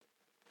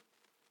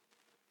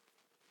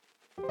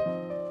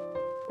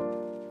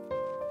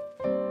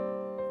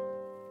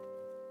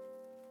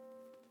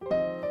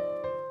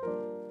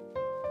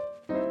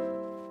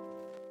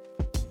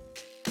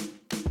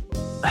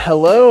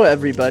Hello,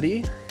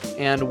 everybody,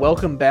 and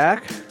welcome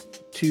back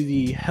to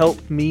the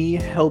Help Me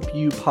Help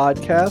You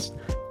podcast.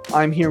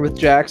 I'm here with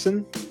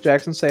Jackson.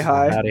 Jackson, say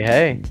hi. Howdy,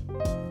 hey.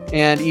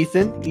 And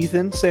Ethan.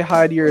 Ethan, say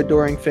hi to your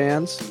adoring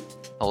fans.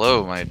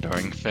 Hello, my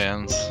adoring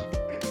fans.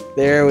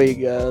 There we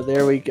go.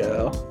 There we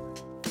go.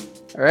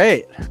 All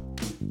right.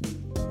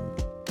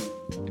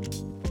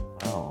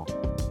 Oh.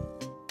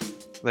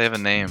 They have a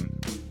name,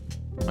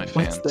 my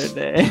fans. What's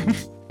their name?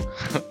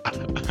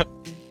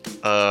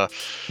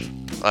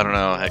 I don't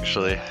know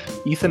actually.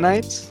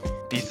 Ethanites?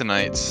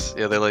 Ethanites.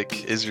 Yeah, they're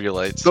like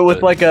Israelites. But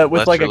with like a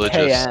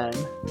religious. KN.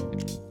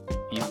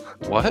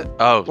 What?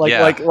 Oh, Like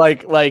yeah.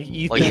 like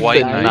Ethan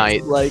White Knight.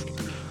 Knights. Like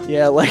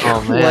Oh,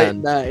 White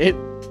man. Knight.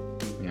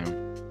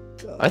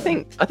 Yeah. I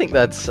think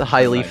that's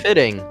highly Knight.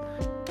 fitting.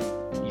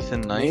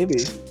 Ethan Knight.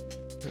 Maybe.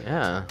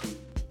 Yeah.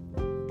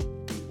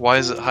 Why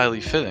is it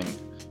highly fitting?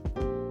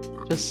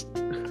 Just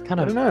I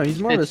kind don't of know. He's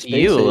more of a fits space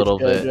you a age little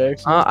guy, bit.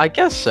 Jackson. I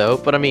guess so,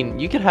 but I mean,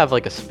 you could have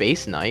like a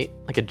space knight,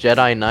 like a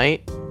Jedi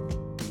knight.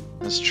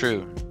 That's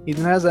true.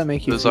 Ethan, how does that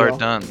make you Those feel? are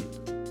done.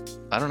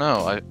 I don't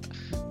know.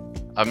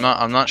 I'm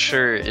not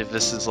sure if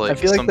this is like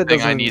feel like that something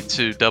I doesn't- need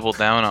to double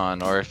down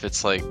on, or if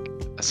it's like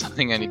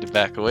something I need to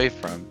back away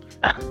from.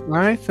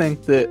 I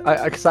think that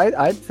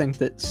I'd think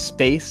that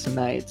space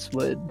knights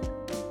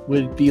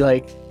would be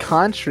like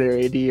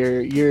contrary to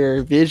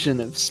your vision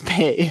of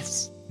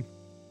space.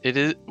 It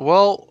is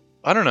well.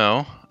 I don't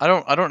know. I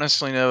don't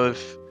necessarily know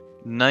if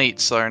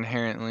knights are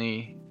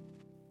inherently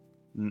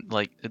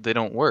like they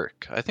don't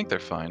work. I think they're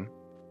fine.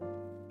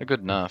 They're good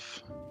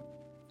enough.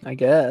 I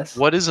guess.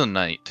 What is a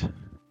knight?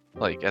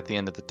 Like at the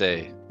end of the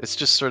day, it's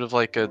just sort of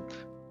like a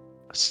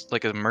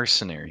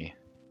mercenary.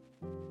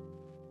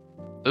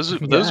 Those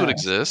would Yeah.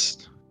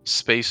 exist.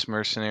 Space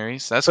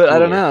mercenaries. That's But I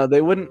don't cooler. know.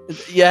 They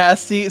wouldn't. Yeah.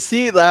 See.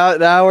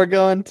 Now we're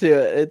going to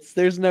it.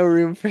 There's no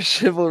room for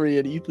chivalry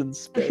in Ethan's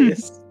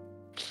space.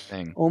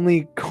 Dang.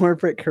 Only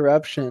corporate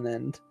corruption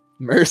and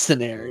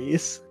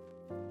mercenaries.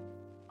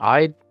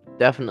 I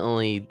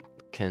definitely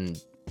can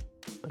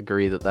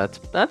agree that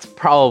that's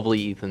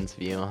probably Ethan's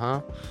view,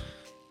 huh?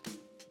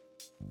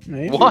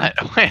 Maybe. What?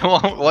 Wait,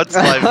 what's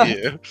my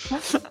view?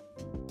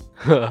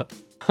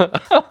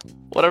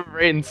 Whatever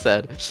Brayden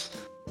said.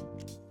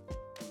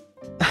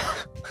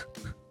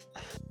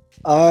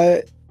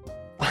 I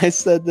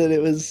said that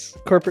it was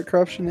corporate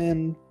corruption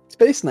and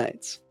space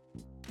knights.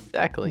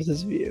 Exactly. Was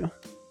his view.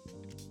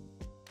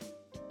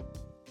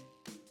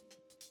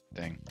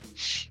 Dang.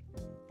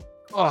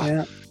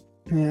 Oh.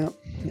 Yeah.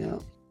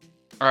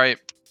 All right.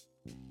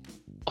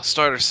 I'll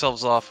start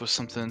ourselves off with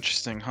something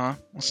interesting, huh?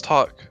 Let's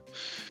talk.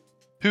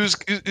 Who's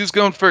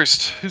going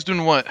first? Who's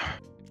doing what?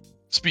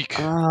 Speak. It's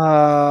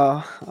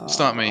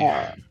not me.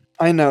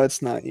 I know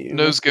it's not you.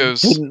 Nose Mr.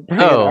 goes. Didn't pay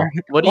an Oh,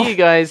 article. what do you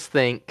guys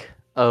think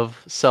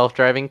of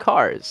self-driving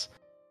cars?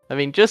 I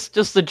mean, just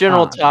the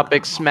general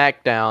topic,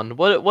 smackdown.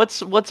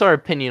 What's our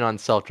opinion on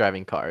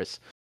self-driving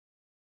cars?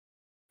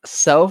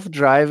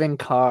 Self-driving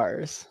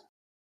cars.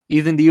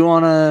 Ethan, do you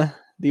wanna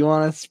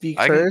speak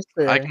first?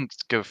 I can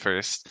go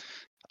first.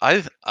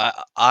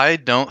 I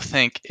don't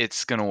think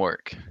it's gonna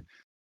work.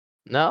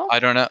 No? I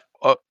don't know.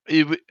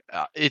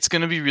 It's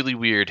gonna be really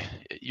weird.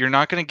 You're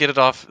not gonna get it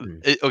off.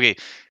 Okay.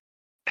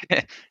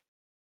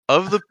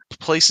 Of the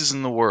places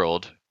in the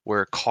world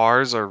where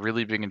cars are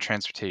really big in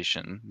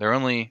transportation, there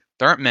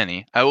aren't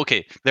many.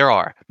 Okay, there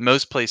are.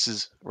 Most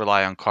places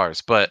rely on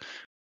cars, but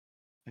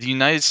the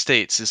United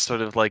States is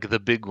sort of like the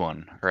big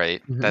one,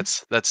 right? Mhm.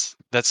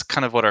 That's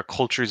kind of what our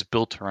culture is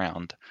built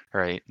around,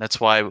 right? That's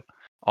why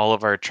all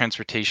of our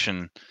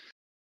transportation,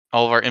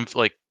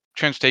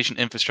 transportation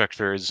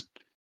infrastructure is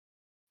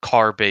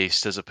car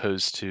based as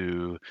opposed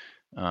to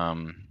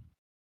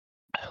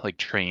like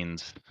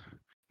trains,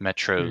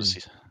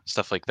 metros,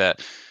 stuff like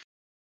that.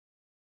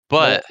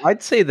 But Well,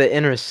 I'd say the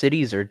inner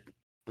cities are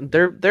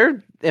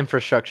their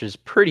infrastructure is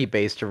pretty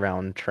based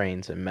around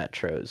trains and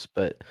metros,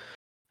 but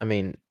I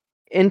mean,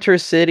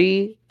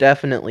 intercity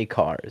definitely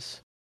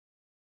cars.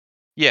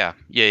 yeah.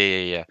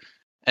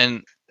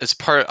 And as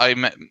part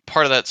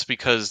of that's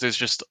because there's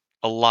just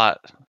a lot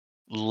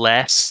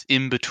less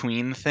in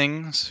between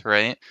things,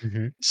 right?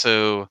 Mm-hmm.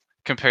 So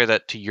compare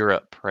that to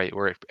Europe, right,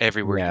 where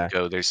everywhere you Yeah.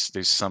 go there's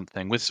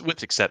something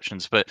with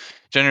exceptions, but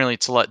generally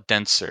it's a lot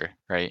denser,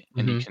 right?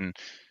 And you Mhm. can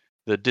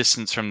the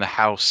distance from the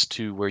house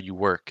to where you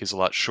work is a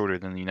lot shorter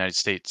than the United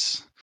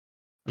States.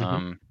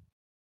 Mhm.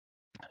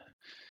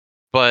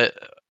 But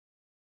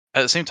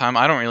at the same time,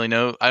 I don't really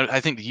know. I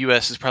think the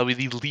U.S. is probably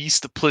the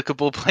least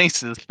applicable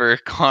places for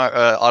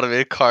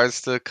automated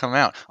cars to come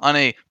out. On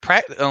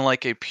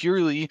like a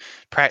purely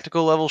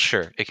practical level,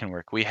 sure, it can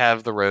work. We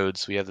have the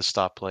roads, we have the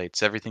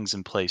stoplights, everything's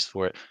in place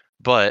for it.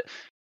 But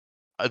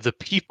the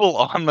people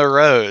on the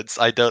roads,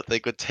 I don't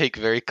think would take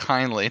very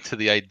kindly to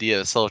the idea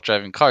of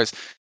self-driving cars.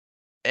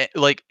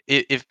 Like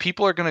if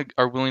people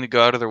are willing to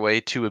go out of their way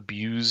to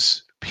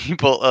abuse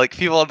people, like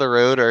people on the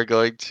road are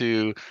going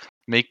to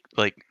make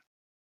like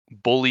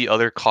bully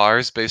other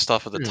cars based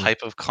off of the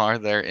type of car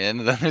they're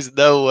in, then there's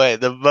no way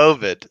the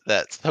moment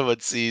that someone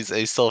sees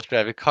a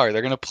self-driving car,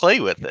 they're going to play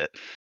with it.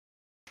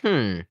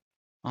 Hmm.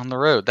 on the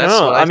road. I don't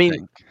That's know. what I I mean,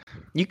 think.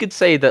 you could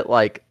say that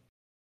like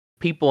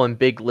people in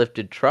big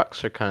lifted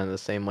trucks are kind of the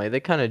same way. They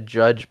kind of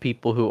judge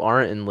people who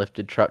aren't in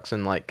lifted trucks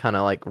and like kind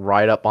of like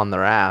ride up on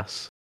their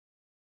ass.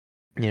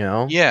 You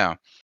know? Yeah.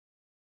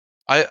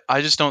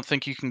 I just don't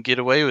think you can get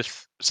away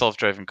with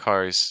self-driving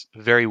cars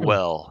very Hmm.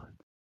 well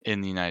in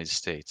the United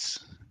States.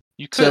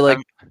 You So could, like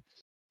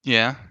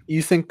yeah,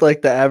 you think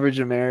like the average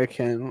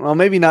American, well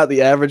maybe not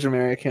the average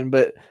American,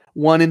 but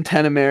 1 in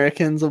 10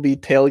 Americans will be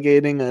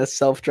tailgating a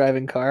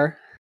self-driving car?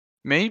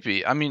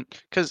 maybe. I mean,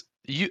 because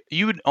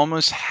you would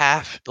almost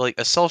have like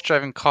a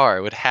self-driving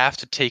car would have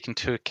to take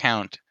into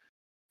account,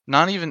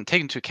 not even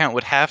take into account,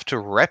 would have to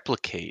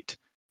replicate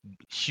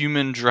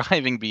human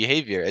driving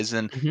behavior, as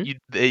in Hmm.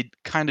 they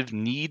kind of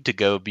need to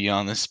go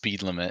beyond the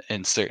speed limit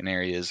in certain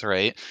areas,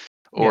 right?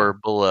 Yeah. Or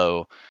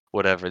below,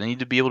 whatever. They need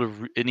to be able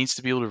to. It needs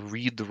to be able to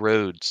read the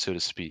road, so to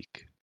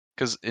speak.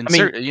 Because in I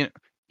mean, certain,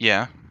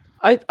 yeah.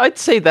 I'd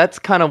say that's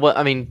kind of what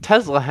I mean.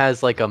 Tesla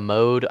has like a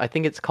mode. I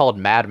think it's called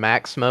Mad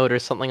Max mode or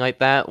something like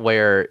that,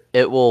 where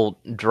it will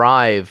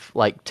drive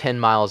like 10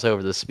 miles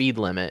over the speed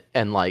limit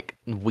and like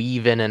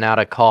weave in and out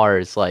of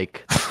cars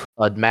like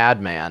a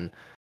madman.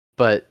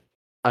 But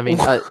I mean,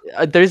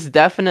 there's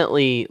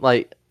definitely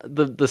like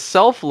the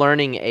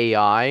self-learning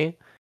AI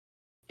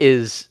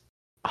is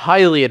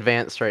highly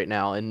advanced right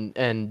now,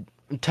 and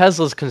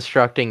Tesla's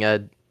constructing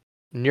a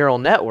neural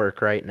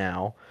network right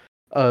now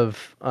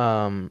of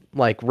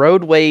like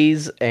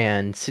roadways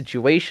and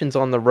situations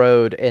on the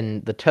road,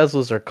 and the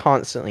Teslas are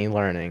constantly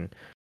learning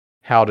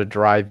how to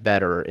drive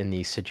better in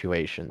these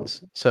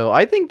situations. So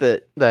I think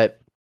that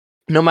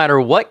no matter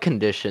what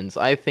conditions,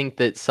 I think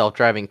that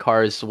self-driving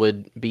cars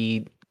would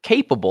be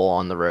capable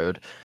on the road.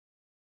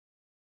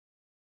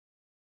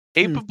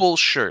 Hmm. Capable,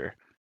 sure.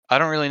 I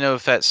don't really know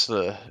if that's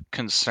the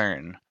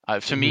concern.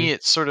 To Hmm. me,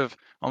 it's sort of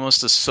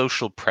almost a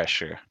social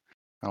pressure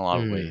in a lot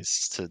of Mm.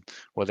 ways to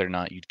whether or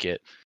not you'd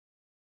get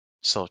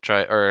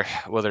self-drive, or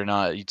whether or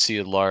not you'd see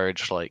a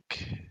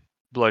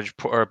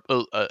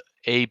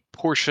a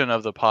portion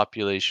of the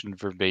population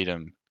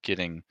verbatim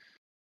getting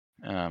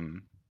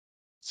um,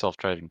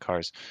 self-driving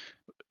cars.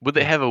 Would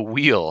they Yeah. have a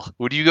wheel?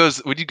 Would you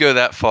go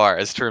that far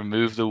as to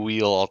remove the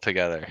wheel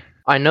altogether?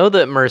 I know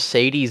that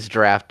Mercedes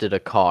drafted a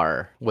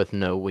car with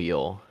no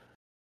wheel.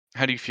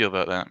 How do you feel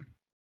about that?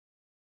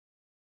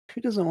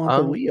 Who doesn't want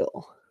the Um,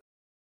 wheel?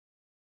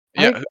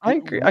 I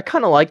agree. I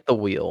kind of like the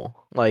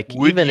wheel. Like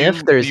Would even if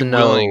you there's be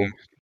willing no,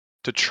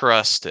 to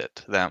trust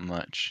it that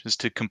much, is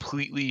to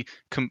completely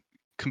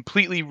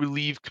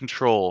relieve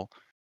control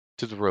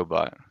to the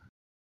robot?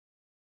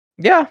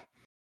 yeah.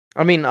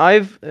 I mean,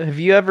 have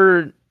you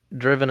ever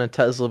driven a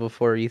Tesla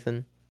before,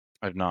 Ethan?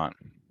 I've not.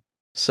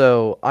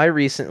 So I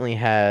recently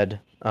had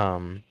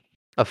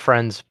a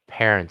friend's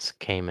parents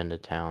came into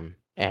town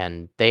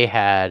and they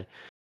had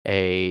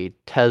a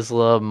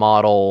Tesla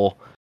Model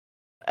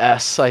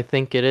S, I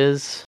think it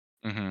is,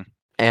 Hmm.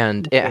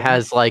 and it Okay.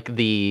 has like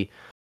the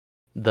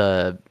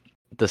the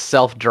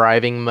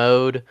self-driving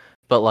mode,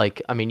 but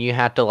like I mean you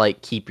have to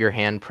like keep your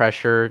hand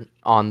pressure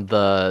on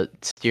the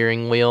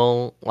steering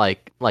wheel,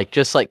 like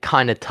just like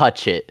kind of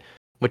touch it,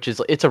 which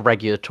is it's a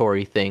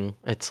regulatory thing.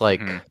 It's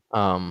like Hmm.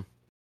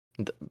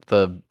 th-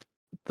 the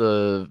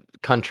the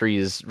country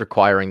is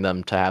requiring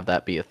them to have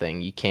that be a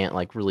thing. You can't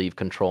like relieve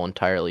control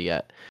entirely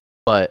yet.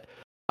 But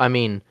I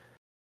mean,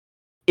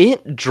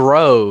 it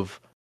drove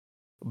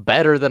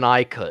better than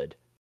I could.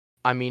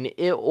 I mean,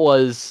 it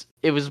was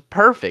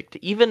perfect.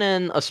 Even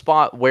in a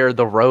spot where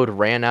the road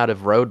ran out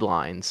of road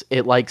lines,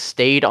 it like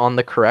stayed on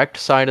the correct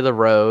side of the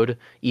road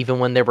even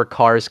when there were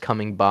cars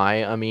coming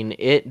by. I mean,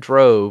 it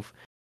drove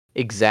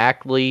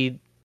exactly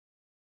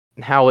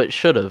how it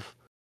should have.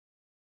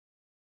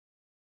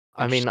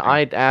 I mean, Interesting.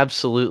 I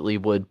absolutely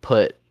would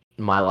put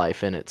my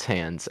life in its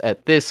hands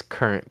at this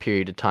current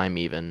period of time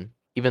even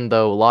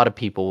though a lot of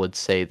people would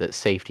say that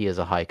safety is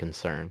a high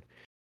concern.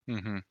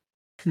 Hmm.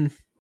 Hmm.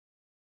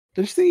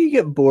 Don't you think you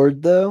get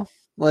bored though?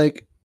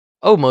 Like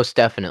Oh, most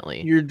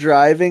definitely. you're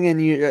driving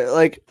and you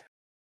like,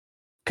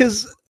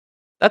 because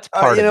That's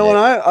part you of know when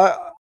it.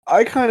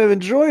 I kind of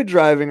enjoy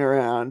driving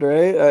around,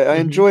 right? I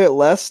Mhm. enjoy it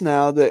less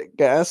now that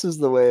gas is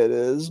the way it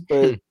is,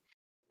 but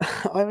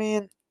I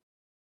mean,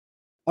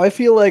 I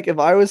feel like if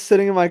I was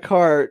sitting in my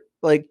car,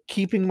 like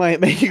keeping my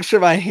making sure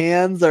my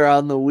hands are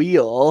on the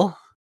wheel,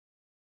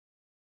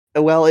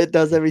 while it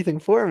does everything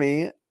for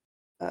me,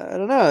 I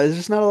don't know. There's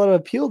just not a lot of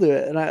appeal to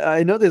it, and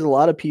I know there's a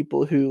lot of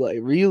people who like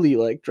really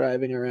like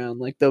driving around.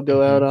 Like they'll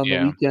go out Mhm. on the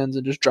Yeah. weekends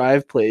and just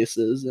drive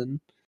places, and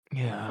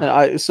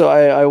Yeah.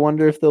 I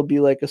wonder if there'll be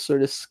like a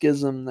sort of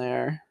schism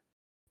there,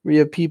 where you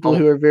have people Well,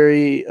 who are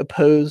very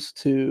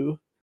opposed to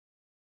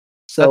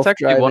that's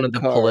actually one self-driving of the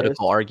cars.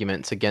 political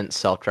arguments against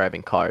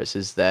self-driving cars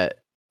is that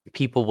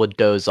people would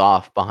doze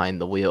off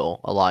behind the wheel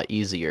a lot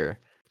easier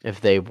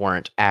if they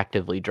weren't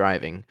actively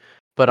driving.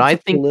 But It's I a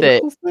think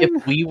that political if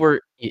thing. we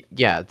were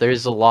yeah,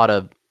 there's a lot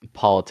of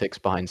politics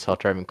behind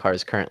self-driving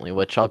cars currently,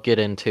 which I'll get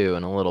into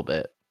in a little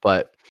bit.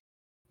 But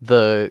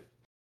the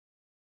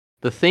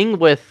the thing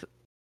with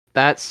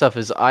that stuff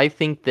is I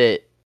think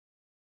that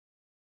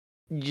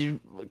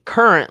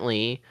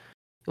currently,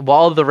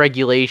 while the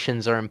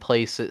regulations are in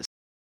place, it's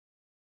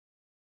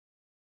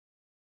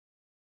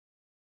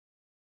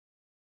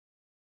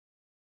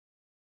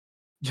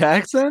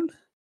Jackson?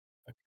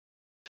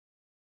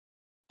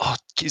 Oh,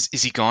 is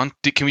he gone?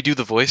 Can we do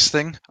the voice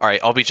thing? All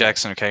right, I'll be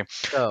Jackson. Okay.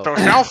 so. So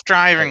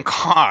self-driving Hey,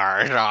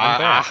 cars. I'm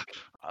back.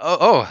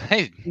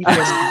 Hey. Ethan,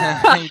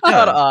 How you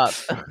shut doing? up.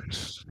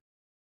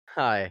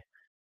 Hi.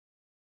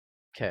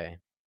 Okay.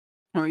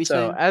 What were you So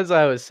saying? as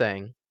I was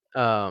saying,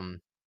 the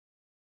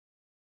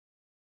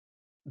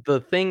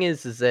thing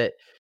is that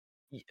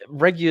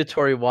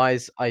regulatory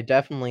wise, I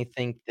definitely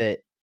think that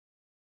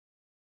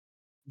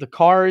the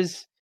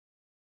cars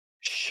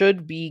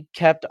should be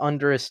kept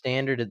under a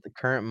standard at the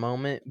current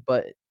moment,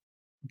 but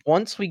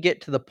once we get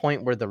to the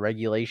point where the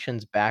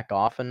regulations back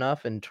off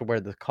enough and to where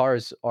the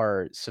cars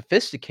are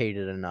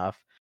sophisticated enough,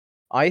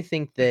 I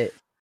think that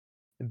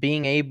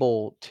being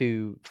able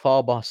to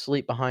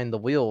asleep behind the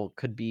wheel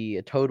could be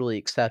a totally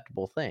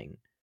acceptable thing.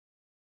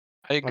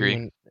 I I agree.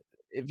 mean,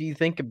 if you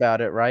think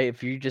about it, right?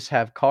 If you just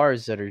have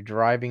cars that are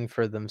driving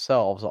for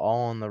themselves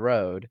all on the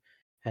road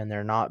and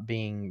they're not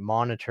being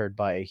monitored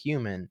by a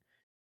human,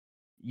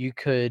 you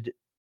could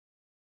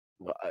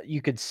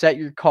set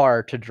your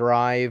car to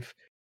drive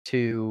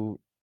to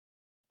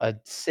a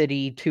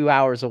city 2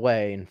 hours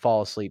away and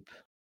fall asleep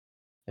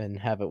and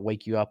have it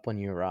wake you up when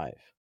you arrive,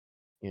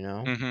 you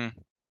know? Mm-hmm.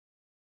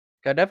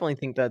 I definitely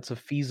think that's a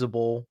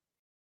feasible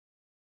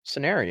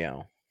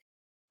scenario.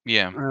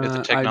 Yeah, if the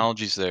I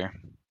technology's there.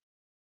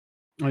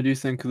 do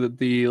think that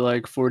the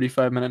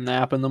 45-minute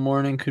nap in the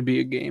morning could be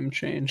a game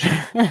changer.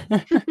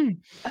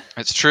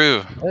 It's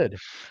true. Good.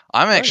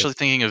 I'm Good. actually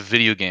thinking of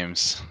video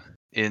games Oh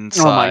my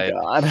inside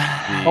god.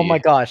 Oh my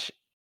the. gosh,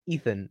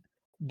 Ethan,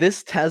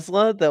 this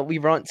Tesla that we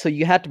run, so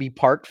you had to be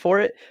parked for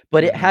it,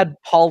 but it Mhm. had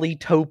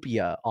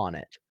Polytopia on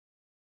it.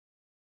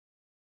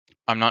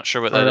 I'm not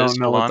sure what I that is.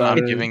 don't know Hold what on, that I'm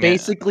It's is. giving it.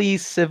 basically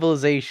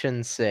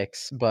Civilization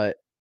 6, but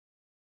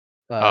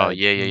Oh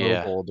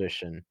yeah. mobile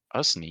edition.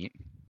 That's neat.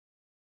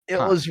 It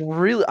Huh. was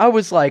really I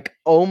was like,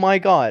 "Oh my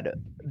god,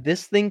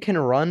 this thing can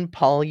run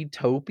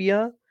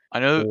Polytopia? I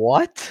know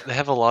What?" they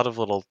have a lot of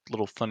little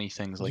funny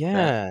things like that.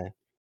 Yeah.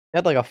 It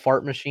had, like, a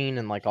fart machine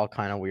and, like, all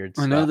kinda weird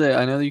I know stuff.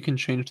 that you can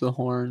change the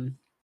horn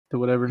to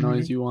whatever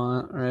noise Mhm. you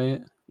want,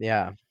 right?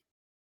 Yeah.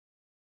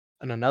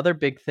 And another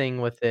big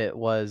thing with it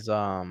was,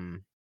 uh,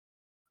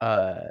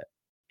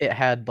 it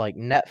had, like,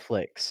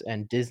 Netflix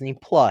and Disney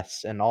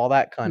Plus and all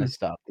that kinda Hmm.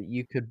 stuff that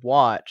you could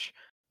watch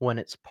when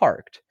it's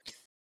parked.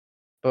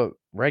 But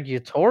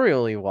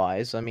regulatorily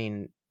wise, I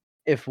mean,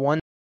 if one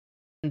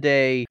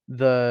day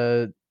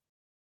the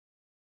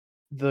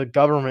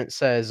government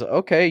says,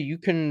 "Okay, you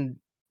can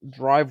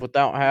drive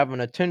without having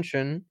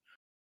attention,"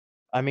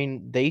 I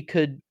mean, they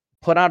could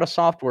put out a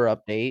software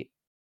update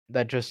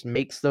that just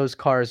makes those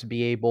cars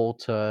be able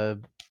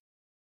to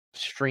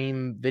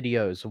stream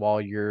videos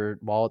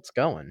while it's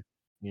going,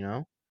 you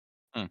know?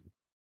 Hmm.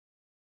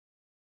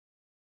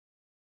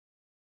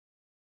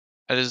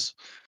 That is.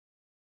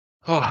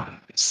 Oh,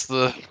 it's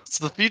the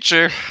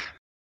future.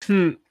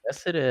 Hmm.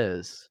 Yes, it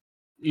is.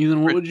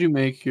 Ethan, what Re- would you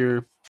make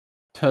your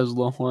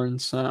Tesla horn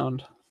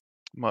sound?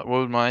 What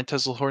would my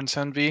Tesla horn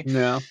sound be?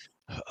 Yeah.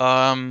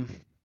 Um,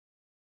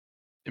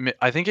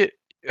 I think it.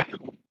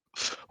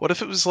 What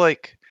if it was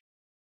like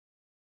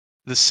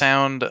the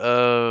sound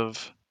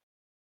of?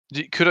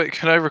 Could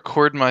I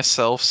record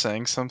myself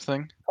saying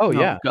something? Oh, Oh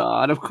yeah.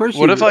 god, of course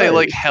What you if I would.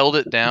 like held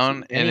it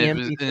down and Any it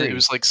MP3.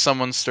 was like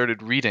someone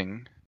started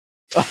reading?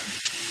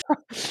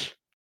 It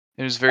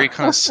was very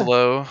kind of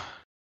slow.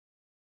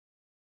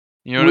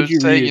 You know What what it would would you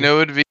say? You read? know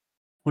what it would be?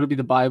 Would it be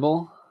the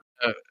Bible?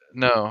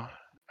 No.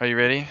 Are you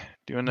ready?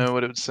 Do you want to know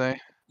what it would say?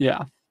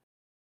 Yeah.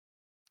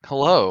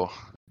 Hello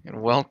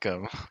and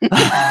welcome.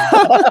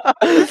 Help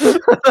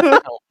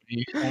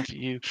me help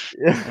you.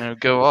 And it would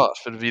go off.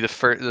 It'd be the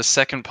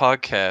second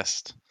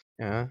podcast.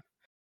 Yeah,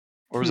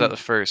 Or was that Hmm. the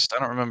first? I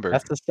don't remember.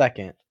 that's the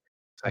second.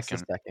 That's the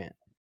Second. second.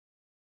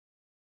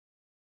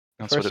 The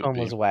That's what it first would one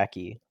be. was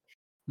wacky.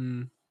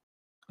 Hmm.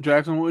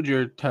 Jackson, what would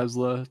your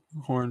Tesla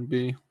horn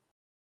be?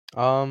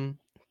 Um,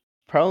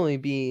 Probably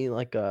be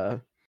like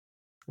a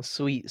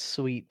sweet,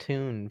 sweet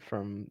tune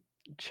from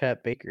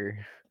Chet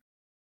Baker.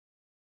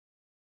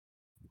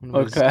 One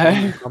of his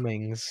Okay. sweet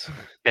hummings.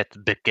 Get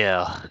the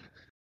girl.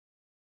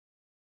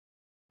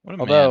 What a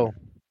man. Although,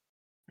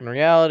 in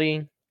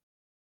reality,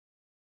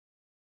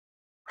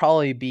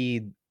 probably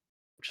be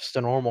just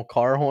a normal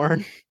car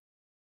horn.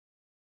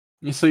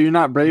 So you're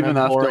not brave Kind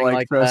of enough to boring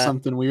like throw that.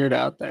 something weird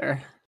out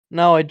there.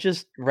 No, I'd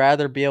just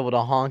rather be able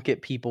to honk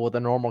at people with a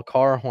normal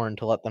car horn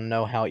to let them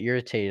know how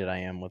irritated I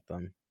am with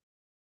them.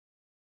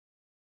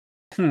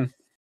 Hmm.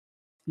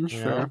 That's You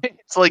fair. know?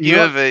 It's like You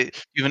know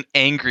what? you have an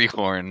angry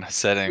horn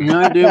setting. You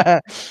know what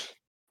I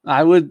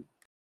do?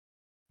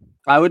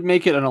 I would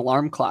make it an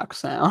alarm clock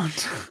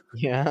sound.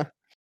 Yeah.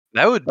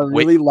 That would A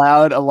really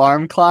loud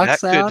alarm clock that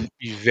could sound.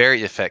 be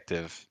very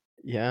effective.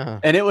 Yeah.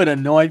 And it would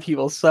annoy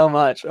people so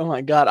much. Oh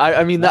my god.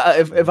 I mean that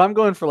if I'm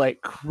going for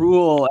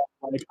cruel,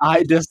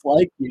 I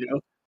dislike you.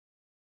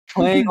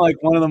 playing like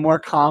one of the more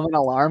common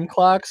alarm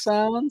clock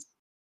sounds.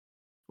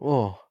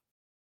 Oh,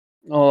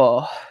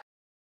 Oh,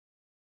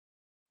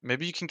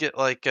 Maybe you can get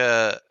like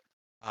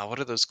what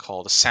are those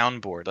called? A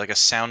soundboard, like a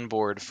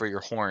soundboard for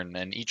your horn,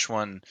 and each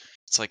one,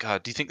 it's like,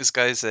 do you think this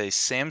guy's a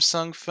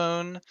Samsung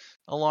phone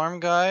alarm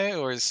guy,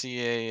 or is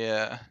he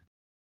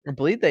I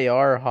believe they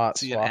are hot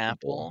is he an swappable.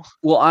 Apple?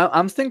 well,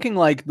 I'm thinking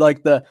like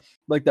the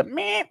meh,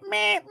 meh,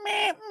 meh,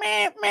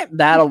 meh, meh,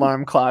 that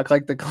alarm clock,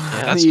 like the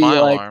Yeah. That's my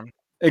like alarm.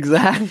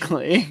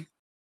 exactly.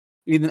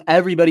 Even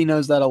everybody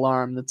knows that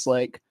alarm. That's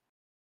like,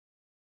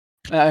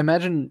 I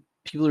imagine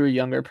people who are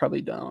younger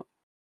probably don't,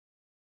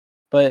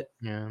 but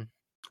Yeah.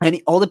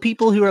 all the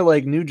people who are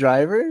like new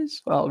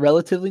drivers, well,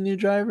 relatively new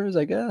drivers,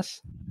 I guess,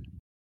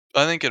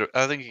 I think it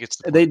gets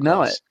the point they'd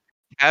know across. it.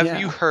 Have Yeah.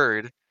 you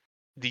heard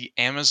the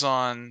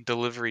Amazon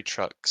delivery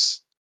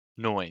trucks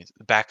noise,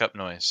 backup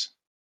noise?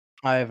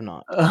 I have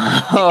not.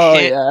 Oh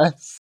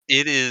yes.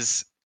 It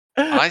is.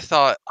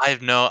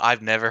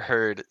 I've never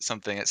heard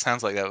something that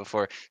sounds like that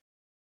before.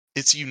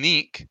 It's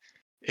unique.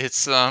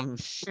 It's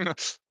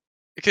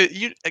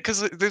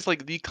because there's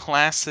like the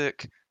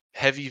classic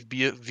heavy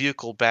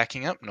vehicle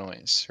backing up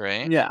noise,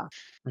 right? Yeah.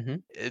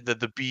 Mhm.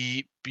 The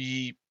beep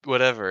beep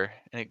whatever,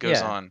 and it goes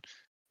Yeah. on.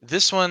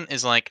 This one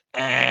is like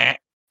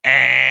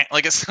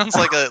like it sounds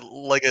like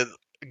a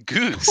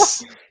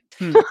goose,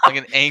 Hmm. like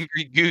an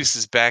angry goose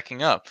is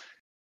backing up.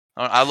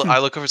 I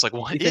look over, it's like,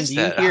 what Ethan, is do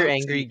you that? hear I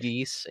angry see.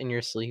 geese in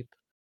your sleep?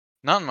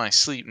 Not in my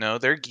sleep, no.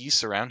 There are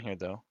geese around here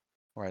though,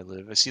 where I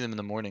live. I see them in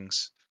the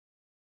mornings.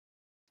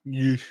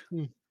 Yeesh.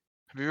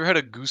 Have you ever had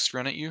a goose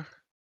run at you?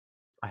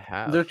 I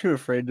have. They're too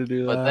afraid to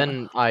do But that.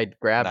 then I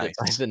grabbed it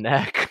by Nice. the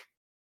neck I had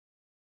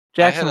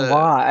Jackson, a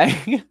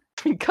why?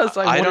 because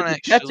I I wanted don't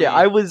to catch it.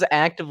 I actually was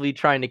actively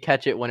trying to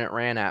catch it when it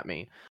ran at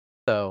me.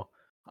 So,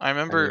 I I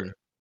remember mean,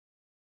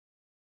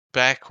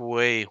 back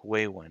way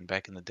when,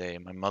 back in the day,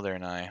 my mother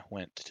and I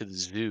went to the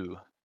zoo,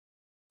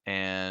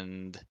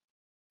 and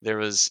there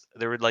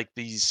were like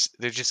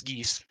they're just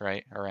geese,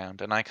 right,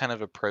 around, and I kind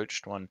of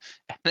approached one,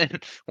 and then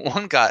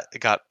one got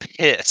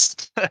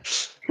pissed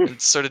and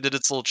sort of did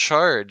its little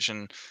charge,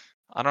 and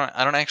I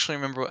don't actually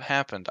remember what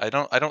happened. I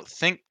don't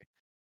think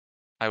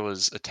I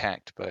was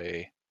attacked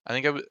by I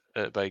think I was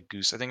by a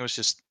goose. I think I was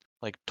just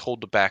like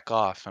told to back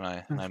off, and I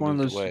It's one of moved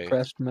those away.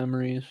 suppressed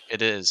memories.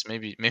 It is.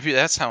 Maybe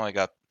that's how I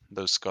got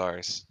those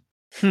scars.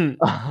 Hmm.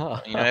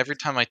 You know, every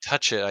time I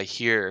touch it, I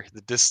hear the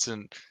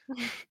distant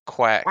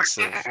quacks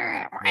of,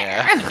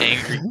 yeah,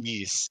 angry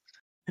geese.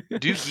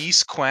 Do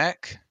geese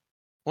quack?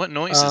 What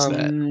noise is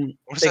that?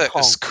 What is they that?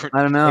 honk.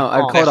 I don't They know. I'd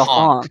honk. call They it a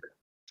honk. honk.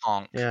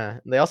 Honk. Yeah,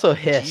 they also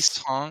Geese hiss.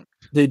 honk.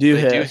 They do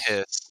They do hiss.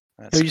 hiss.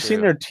 That's Have you seen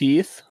true. their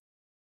teeth?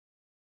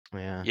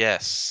 Yeah.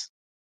 Yes.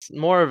 It's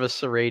more of a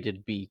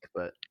serrated beak,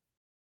 but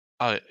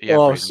Oh yeah,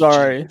 Oh, Brayden.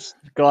 sorry. Jeez.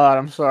 God,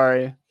 I'm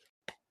sorry.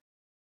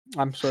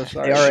 I'm so they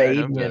sorry, are Should know Jackson.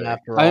 Asian better.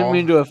 after I all. didn't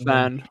mean to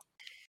offend.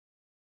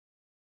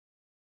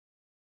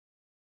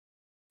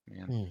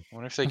 Man, Hmm. I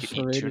wonder if they A could eat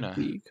serrated tuna.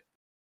 beak.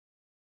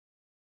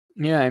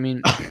 Yeah, I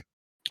mean,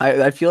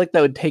 I feel like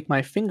that would take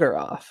my finger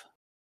off.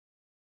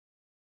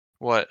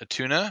 What, a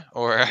tuna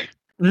or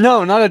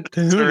No, not a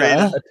tuna. serrated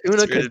A tuna could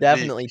serrated beak?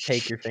 definitely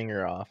take your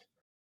finger off.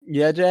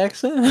 Yeah,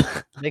 Jackson.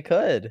 They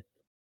could.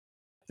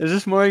 Is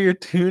this more your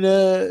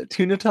tuna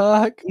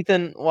talk?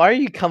 Ethan, why are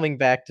you coming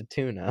back to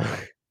tuna?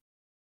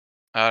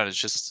 Oh, it's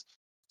just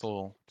a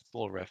little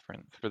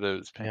reference for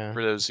Yeah.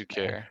 for those who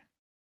care.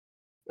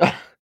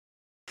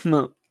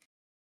 No.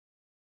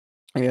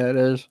 Yeah, it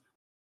is.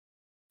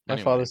 My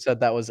Anyway, father said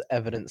that was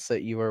evidence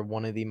that you are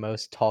one of the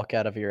most talk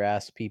out of your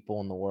ass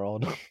people in the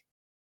world.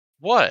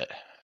 what?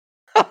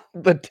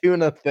 The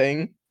tuna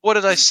thing. What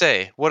did I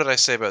say? What did I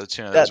say about the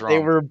tuna that was That they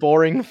wrong? were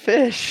boring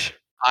fish.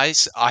 I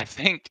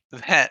think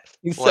that,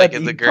 He like, said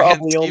in the you grand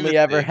probably scheme of only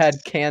ever things, had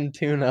canned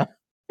tuna.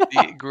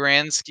 the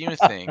grand scheme of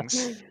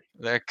things,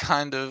 they're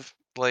kind of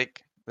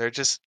like they're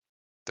just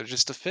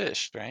a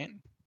fish, right?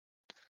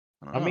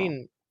 I don't I know.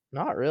 mean,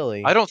 not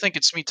really. I don't think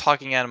it's me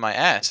talking out of my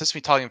ass. That's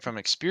me talking from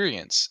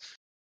experience.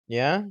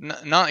 Yeah?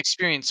 Not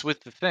experience with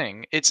the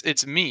thing.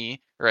 It's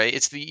me, right?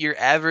 It's your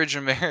average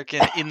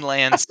American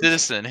inland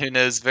citizen who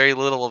knows very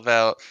little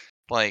about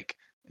like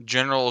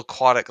general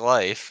aquatic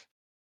life,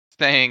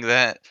 saying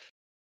that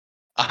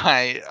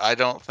I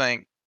don't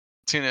think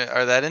tuna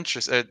are that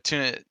interesting.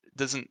 Tuna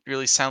doesn't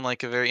really sound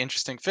like a very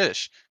interesting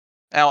fish.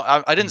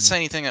 Now, I didn't Mhm. say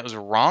anything that was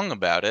wrong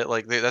about it.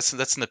 Like that's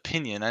an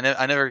opinion.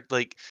 I never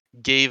like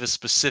gave a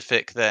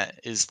specific that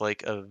is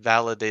like a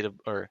validated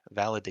or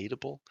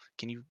validatable.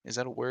 Is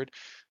that a word?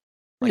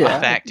 Like a Yeah,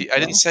 I fact. think I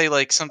didn't so. say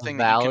like something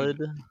Valid?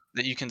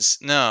 that you can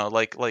no,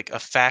 like a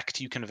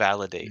fact you can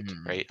validate,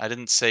 Mm, right? I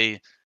didn't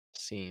say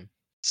see.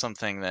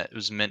 something that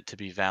was meant to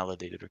be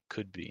validated or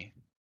could be.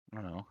 I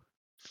don't know.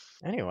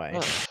 Anyway,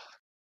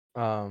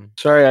 Ugh,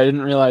 Sorry, I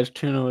didn't realize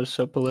tuna was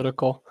so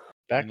political. I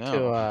back to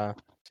know.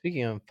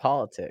 speaking of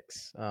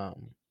politics,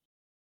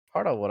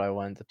 part of what I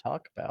wanted to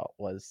talk about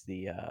was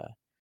the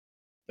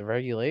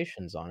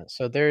regulations on it.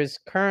 So there's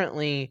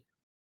currently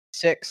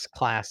 6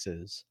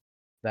 classes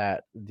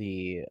that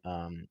the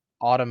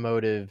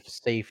automotive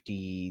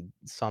safety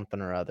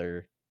something or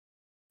other,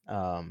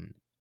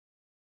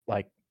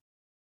 like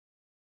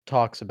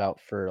talks about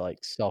for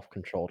like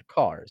self-controlled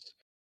cars.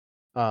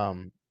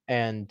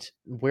 And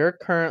we're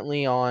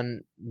currently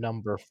on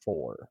number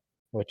 4,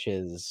 which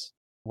is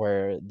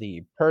where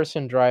the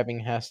person driving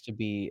has to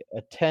be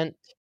attent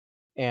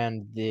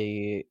and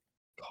the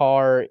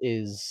car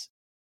is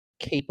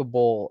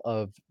capable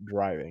of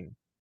driving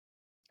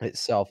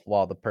itself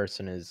while the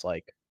person is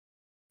like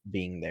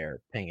being there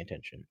paying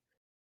attention.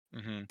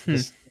 Hmm.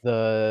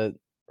 The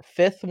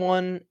 5th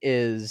one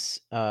is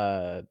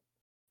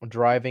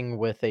driving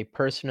with a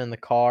person in the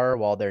car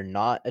while they're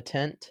not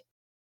attent,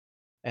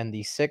 and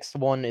the 6th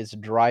one is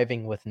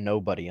driving with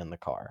nobody in the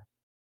car.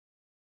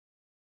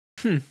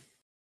 Then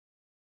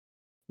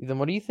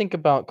what do you think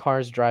about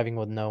cars driving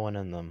with no one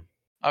in them?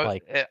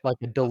 Like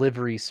a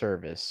delivery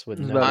service with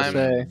I was about to nobody in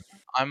say. them.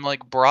 I'm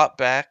like brought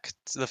back.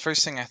 The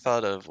first thing I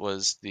thought of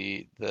was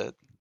the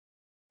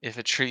if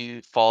a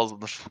tree falls in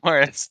the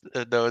forest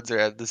and no one's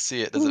around to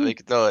see it, does it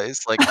make a noise?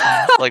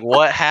 Like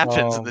what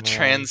happens in Oh the man.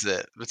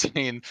 transit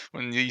between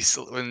when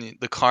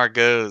the car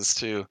goes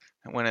to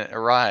when it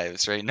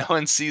arrives, right? No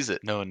one sees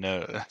it. No one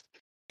knows.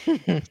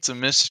 It's a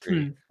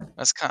mystery.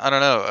 That's kind. I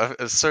don't know.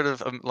 It's sort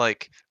of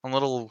like I'm a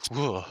little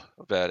whoa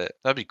about it.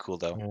 That'd be cool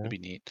though. Yeah. That'd be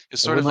neat.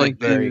 It's It sort would of be like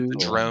very the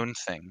cool. drone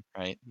thing,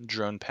 right?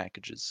 Drone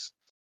packages.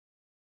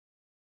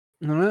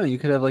 I don't know. You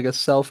could have like a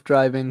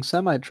self-driving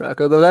semi-truck,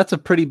 although that's a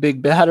pretty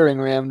big battering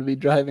ram to be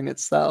driving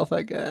itself,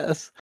 I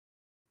guess.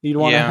 You'd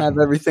want to Yeah. have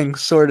everything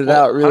sorted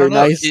Well, out I really don't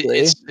know. nicely.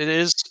 It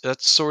is.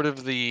 That's sort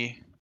of the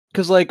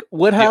Because like,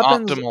 what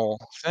happens? optimal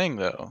thing,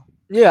 though.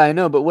 Yeah, I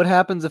know, but what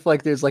happens if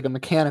like there's like a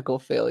mechanical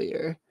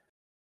failure?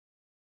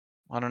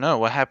 I don't know.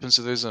 What happens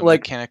if there's a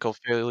Like, mechanical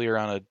failure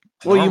on a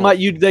well, normal?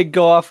 they'd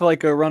go off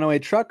like a runaway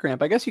truck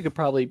ramp. I guess you could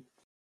probably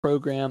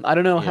program. I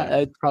don't know how. Yeah.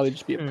 It'd probably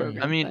just be a Hmm.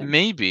 program I mean, thing.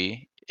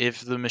 maybe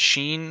if the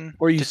machine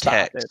Or you stop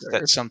it, detects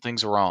that or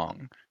something's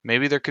wrong,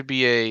 maybe there could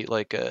be a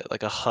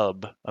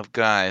hub of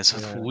guys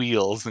with Yeah.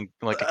 wheels and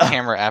like a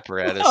camera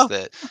apparatus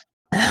that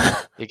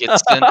it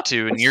gets sent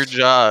to, and your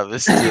job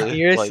is to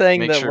You're like saying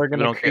make that sure we're people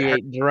gonna don't get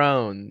hurt. create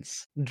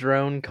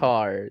drone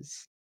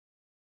cars.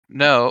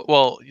 No,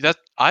 well, that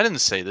I didn't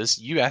say this.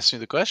 You asked me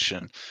the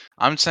question.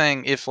 I'm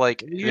saying if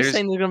like You're there's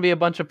saying there's gonna be a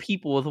bunch of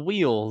people with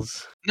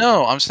wheels.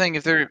 no, I'm saying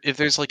if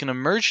there's like an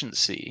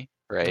emergency,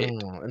 right?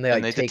 Oh, and they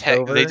And like take they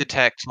over.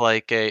 detect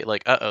like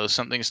uh-oh,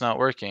 something's not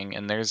working,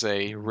 and there's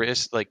a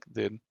risk, like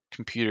the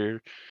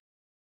computer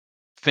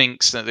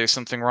thinks that there's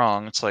something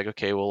wrong. It's like,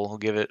 okay, well, we'll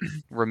give it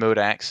remote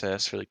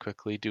access really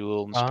quickly, do a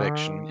little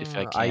inspection if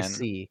I I can.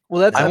 see.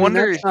 well, that's. I I Now mean,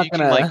 wonder that's if not you can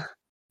like gonna.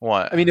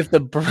 what? I mean, if the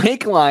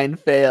brake line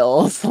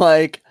fails,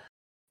 like,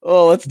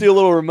 oh, let's do a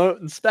little remote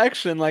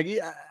inspection. Like,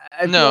 yeah,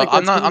 I feel No, like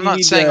that's something I'm you not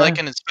need saying like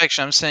to. an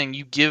inspection. I'm saying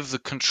you give the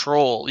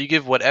control. You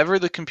give whatever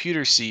the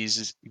computer sees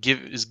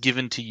is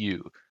given to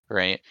you,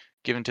 right?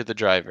 Given to the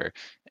driver.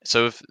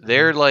 So if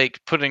they're like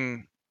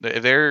putting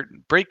if their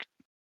brake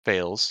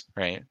fails,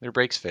 right? Their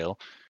brakes fail,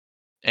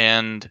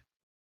 and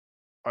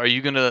are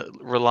you gonna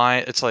rely?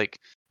 It's like,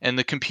 and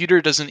the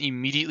computer doesn't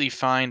immediately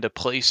find a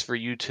place for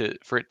you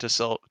for it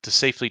to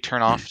safely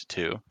turn off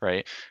to,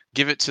 right?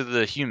 Give it to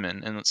the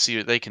human and let's see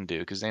what they can do,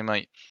 because they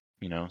might,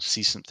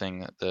 see something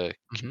that the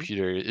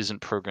computer isn't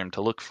programmed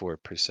to look for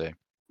per se.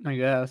 I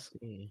guess.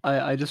 Mm.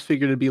 I just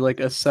figured it'd be like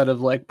a set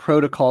of like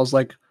protocols,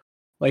 like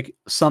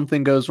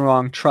something goes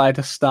wrong, try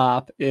to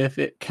stop. If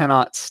it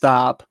cannot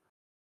stop,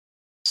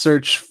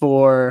 search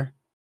for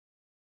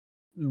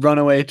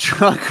runaway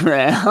truck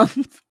ramp.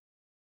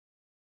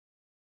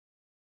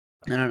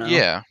 I don't know.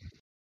 Yeah,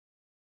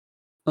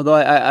 Although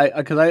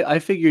I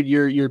figured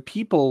your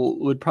people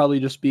would probably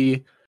just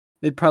be,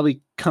 they'd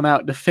probably come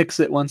out to fix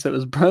it once it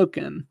was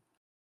broken,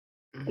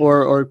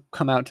 or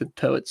come out to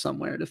tow it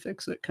somewhere to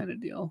fix it, kind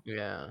of deal.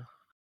 Yeah.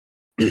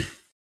 I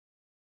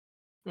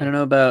don't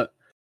know about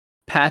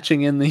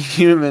patching in the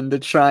human to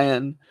try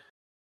and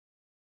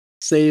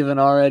save an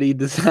already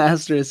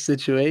disastrous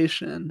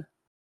situation.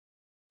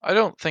 I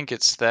don't think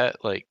it's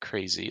that like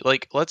crazy.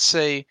 Like let's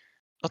say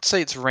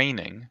it's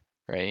raining,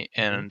 right?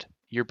 And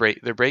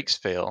their brakes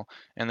fail,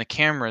 and the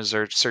cameras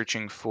are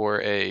searching for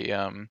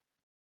an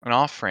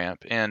off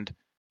ramp, and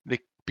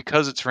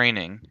because it's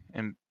raining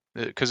and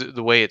because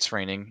the way it's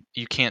raining,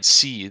 you can't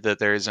see that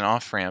there is an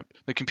off ramp.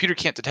 The computer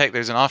can't detect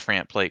there's an off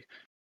ramp like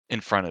in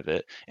front of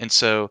it, and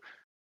so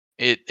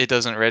it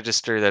doesn't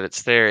register that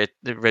it's there. It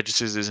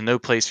registers there's no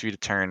place for you to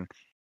turn.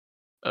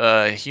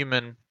 A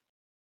human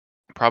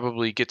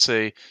probably gets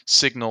a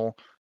signal,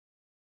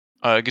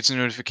 gets a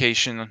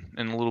notification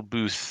in a little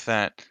booth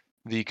that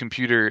the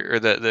computer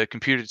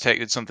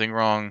detected something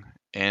wrong,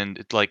 and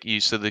it's like you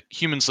so the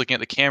human's looking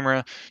at the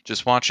camera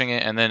just watching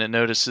it, and then it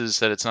notices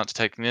that it's not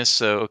detecting this,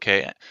 so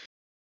okay,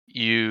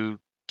 you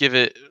give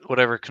it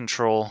whatever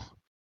control,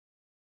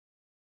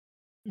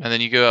 and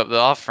then you go up the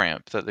off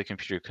ramp that the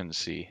computer couldn't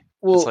see.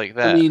 It's Well, like I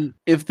that. mean,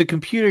 if the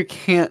computer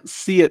can't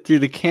see it through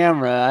the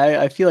camera,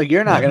 I feel like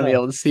you're not going to be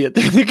able to see it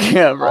through the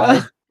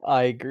camera.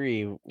 I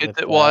agree with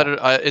Well,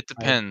 that. it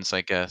depends,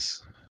 I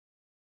guess.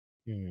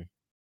 Hmm.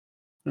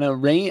 No,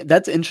 rain.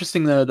 That's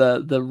interesting though.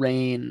 The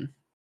rain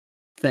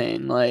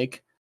thing,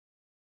 like,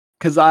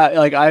 because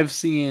I've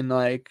seen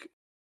like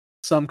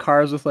some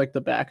cars with like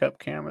the backup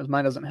cameras.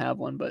 Mine doesn't have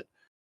one, but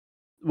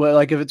well,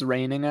 like if it's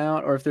raining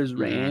out or if there's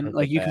rain, Those are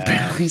like you can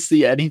bad. barely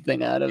see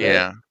anything out of it.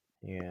 Yeah.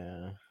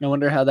 Yeah. I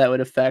wonder how that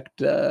would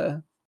affect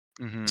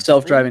Mm-hmm.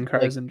 self-driving Maybe,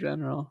 cars in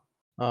general.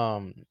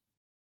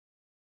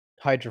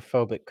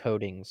 Hydrophobic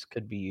coatings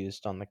could be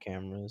used on the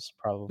cameras,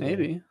 probably.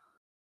 Maybe,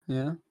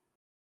 yeah.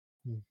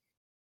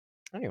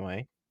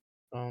 Anyway,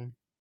 I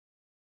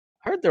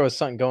heard there was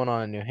something going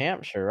on in New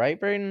Hampshire, right,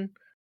 Brayden?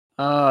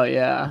 Oh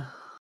yeah,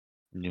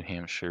 New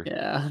Hampshire.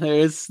 yeah.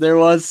 There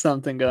was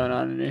something going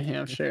on in New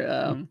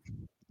Hampshire.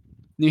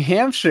 New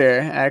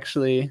Hampshire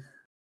actually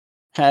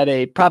had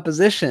a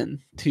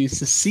proposition to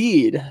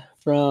secede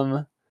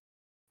from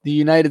the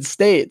United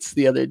States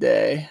the other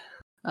day.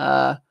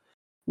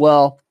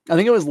 Well, I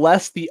think it was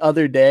less the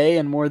other day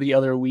and more the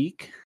other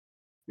week.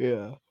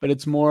 Yeah. But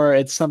it's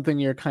something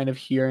you're kind of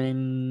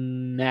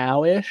hearing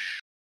now-ish.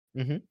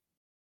 Mm-hmm.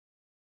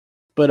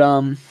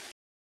 But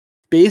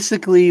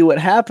basically what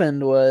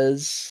happened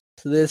was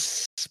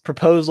this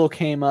proposal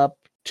came up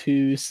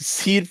to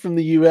secede from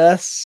the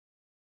US,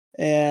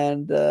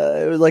 and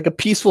it was like a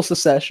peaceful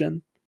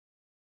secession,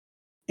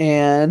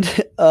 and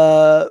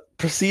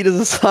proceed as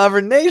a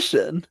sovereign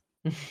nation.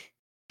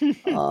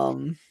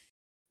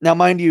 Now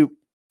mind you,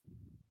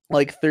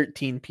 like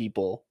 13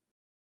 people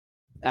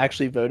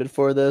actually voted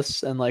for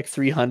this and like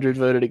 300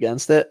 voted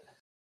against it.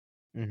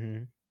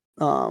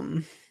 Mm-hmm.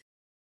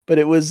 But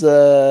it was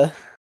a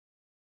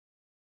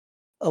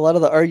lot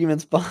of the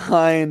arguments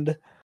behind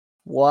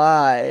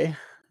why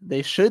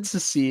they should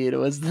secede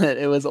was that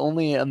it was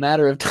only a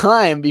matter of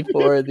time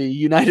before the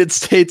United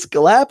States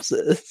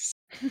collapses.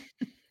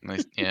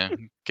 Nice. Yeah.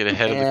 Get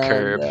ahead of the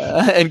curb.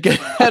 And get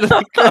ahead of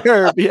the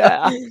curve,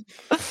 yeah.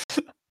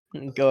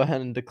 Go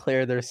ahead and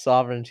declare their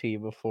sovereignty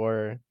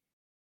before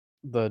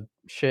the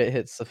shit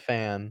hits the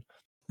fan.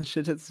 The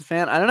shit hits the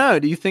fan. I don't know.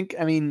 Do you think,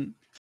 I mean,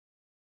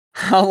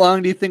 how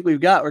long do you think we've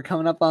got? We're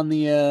coming up on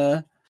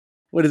the,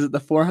 what is it, the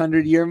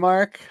 400-year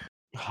mark?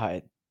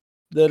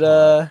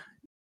 That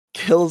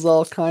kills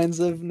all kinds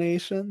of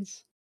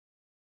nations.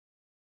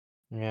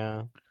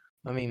 Yeah.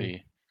 I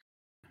mean,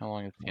 how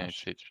long has the United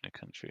States been a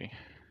country?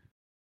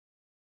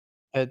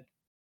 I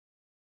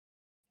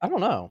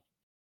don't know.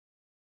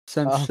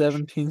 Since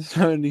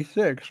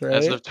 1776, right?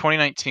 As of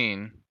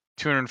 2019,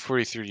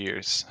 243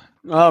 years.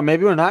 Oh,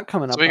 maybe we're not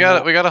coming up. So we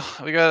got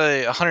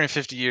a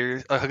 150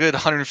 years, a good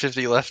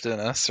 150 left in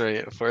us,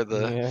 right? Before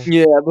the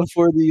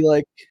before the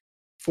like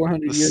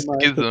 400-year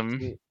mark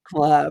schism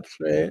collapse,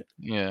 right?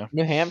 Yeah.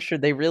 New Hampshire,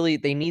 they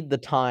need the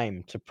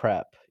time to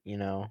prep, you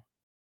know.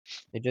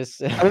 They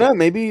just I don't know,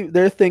 maybe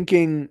they're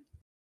thinking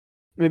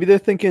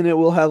it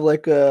will have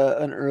like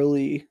an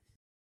early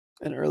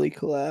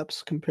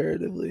collapse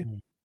comparatively.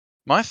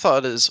 My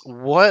thought is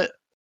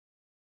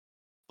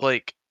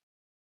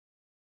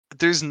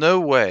there's no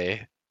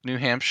way New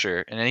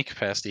Hampshire in any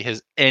capacity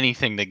has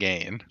anything to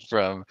gain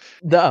from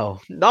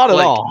No, not at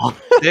all.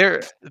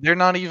 they're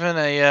not even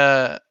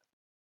a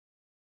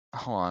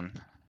hold on.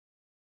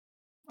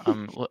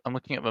 I'm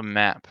looking up a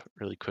map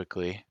really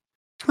quickly.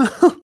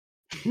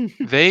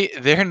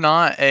 They're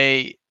not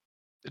I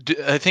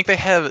think they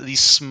have the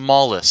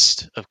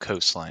smallest of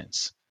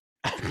coastlines.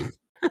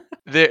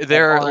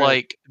 They're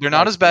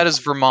not as bad as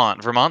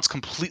Vermont. Vermont's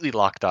completely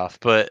locked off,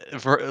 but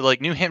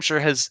New Hampshire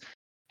has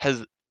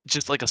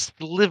just like a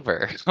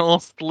little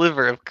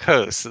sliver of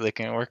coast that they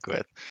can work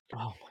with.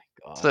 Oh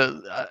my god!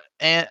 So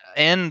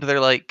and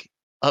they're like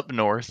up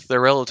north. They're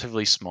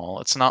relatively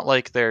small. It's not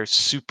like they're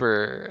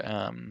super.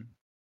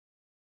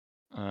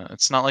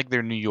 It's not like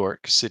they're New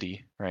York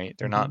City, right?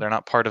 They're not. They're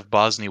not part of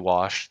Bosnia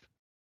Wash.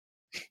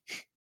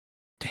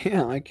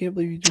 Damn, I can't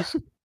believe you just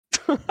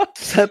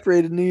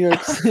separated New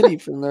York City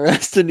from the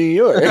rest of New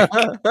York.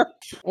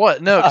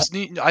 What? No, because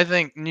I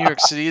think New York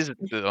City is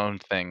its own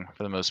thing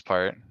for the most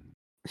part.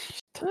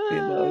 Tell me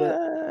about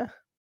it.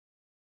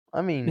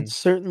 I mean, it's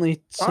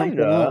certainly something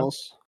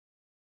else.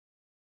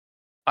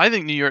 I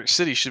think New York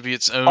City should be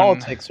its own.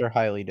 Politics are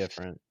highly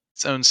different.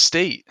 Its own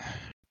state,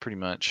 pretty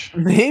much.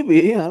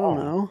 Maybe, I don't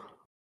know.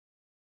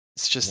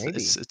 It's just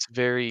it's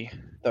very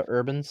the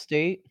urban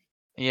state.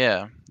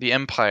 Yeah, the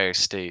Empire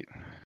State.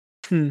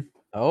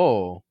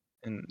 Oh,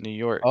 in New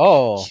York.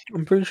 Oh,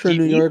 I'm pretty sure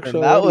New York's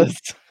already.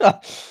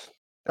 That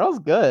was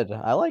good.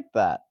 I like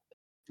that.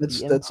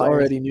 That's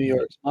already New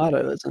York's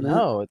motto, isn't it?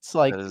 No, it's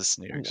like that is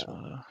New York's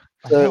motto.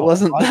 So it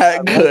wasn't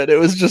that good. It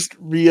was just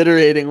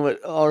reiterating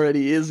what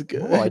already is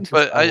good.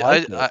 But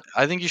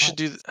I think you should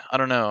do. I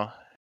don't know.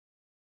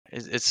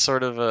 It's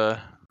sort of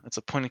it's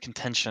a point of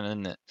contention,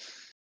 isn't it?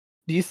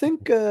 Do you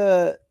think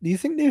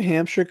New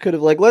Hampshire could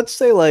have, like, let's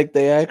say like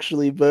they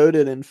actually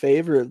voted in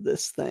favor of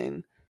this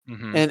thing,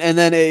 and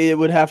then it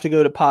would have to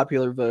go to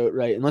popular vote,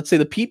 right? And let's say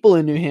the people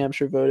in New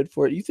Hampshire voted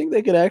for it. You think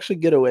they could actually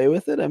get away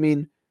with it? I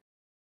mean,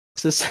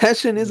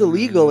 secession is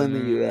illegal in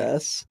the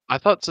U.S. I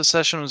thought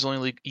secession was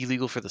only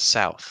illegal for the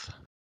South.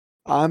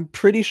 I'm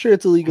pretty sure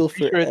it's illegal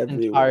for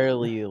everyone.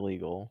 Entirely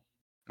illegal.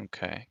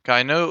 Okay.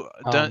 I know.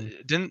 Um,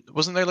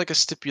 Wasn't there like a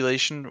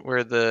stipulation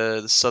where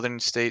the southern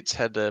states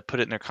had to put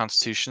it in their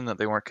constitution that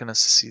they weren't going to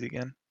secede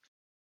again?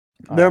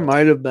 There uh,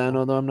 might have been,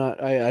 although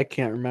I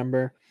can't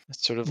remember.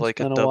 It's sort of It's like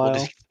a been a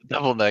while.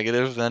 double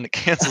negative, then it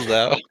cancels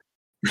out.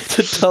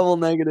 It's a double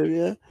negative,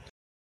 yeah.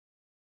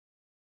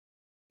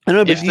 I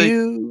know, but If do they,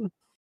 you?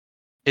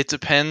 it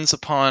depends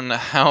upon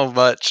how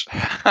much,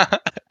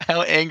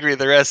 how angry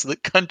the rest of the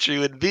country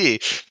would be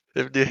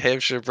if New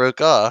Hampshire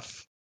broke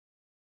off.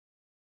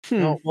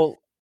 no, well,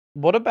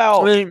 what I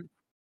about mean,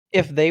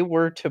 if they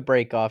were to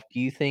break off? Do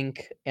you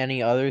think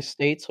any other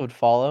states would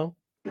follow?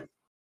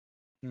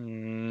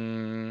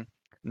 Mm,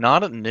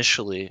 not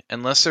initially,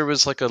 unless there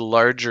was like a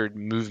larger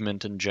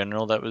movement in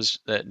general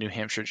that New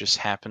Hampshire just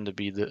happened to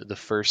be the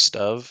first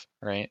of,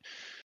 right?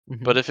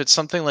 Mhm. But if it's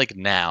something like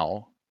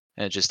now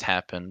and it just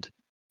happened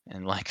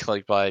and like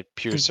by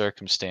pure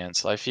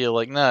circumstance, I feel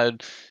like no,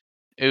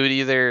 it would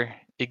either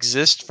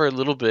exist for a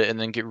little bit and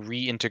then get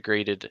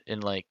reintegrated in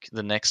like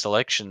the next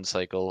election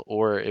cycle,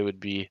 or it would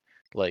be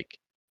like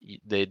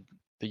they'd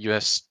the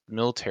U.S.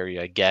 military,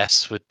 I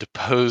guess, would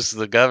depose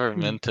the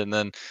government and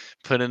then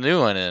put a new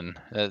one in,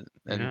 Yeah.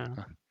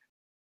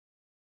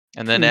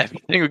 and then Hmm.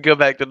 everything would go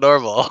back to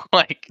normal.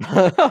 Like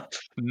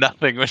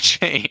nothing would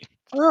change.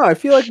 I don't know. I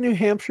feel like New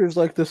Hampshire is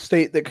like the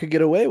state that could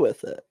get away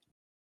with it.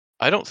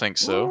 I don't think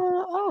so.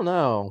 I don't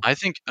know. I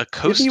think a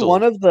It'd be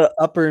one coastal of the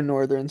upper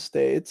northern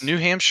states. New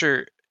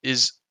Hampshire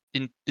is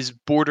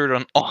bordered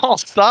on all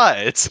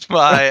sides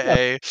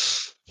by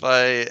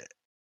by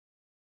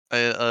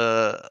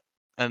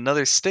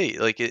another state.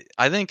 Like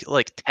I think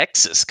like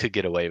Texas could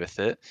get away with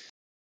it.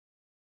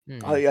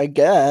 Hmm. I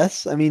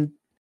guess. I mean,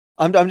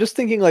 I'm just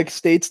thinking like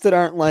states that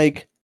aren't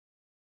like.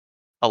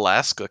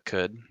 Alaska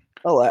could.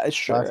 Sure,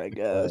 Alaska I could.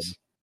 guess.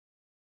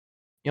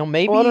 You know,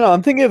 Well, I don't know.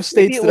 I'm thinking of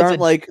maybe states it that was aren't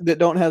like that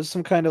don't have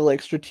some kind of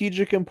like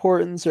strategic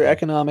importance or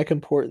economic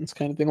importance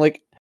kind of thing.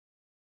 Like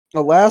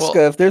Alaska,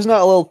 Well, if there's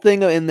not a little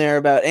thing in there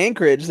about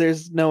Anchorage,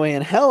 there's no way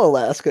in hell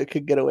Alaska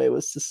could get away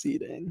with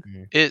seceding.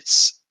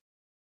 it's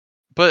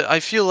but I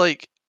feel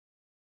like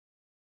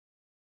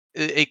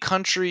a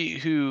country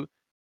who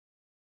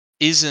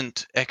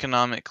isn't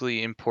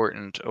economically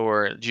important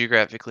or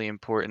geographically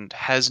important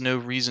has no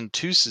reason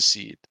to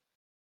secede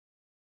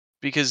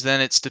because then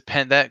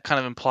that kind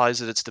of implies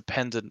that it's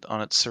dependent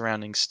on its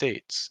surrounding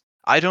states.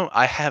 I'm going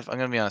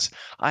to be honest,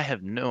 I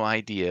have no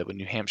idea what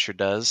New Hampshire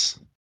does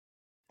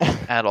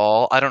at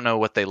all. I don't know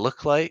what they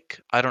look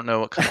like. I don't know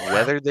what kind of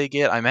weather they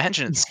get. I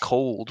imagine it's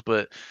cold,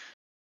 but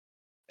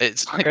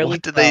it's like fairly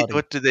cloudy.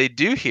 what do they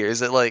do here?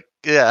 Is it like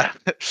yeah,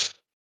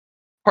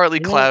 partly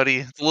You know, cloudy,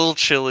 it's a little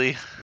chilly.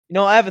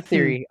 I have a Hmm.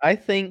 theory. I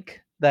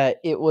think that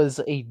it was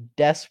a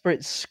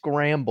desperate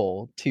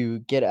scramble to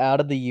get out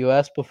of the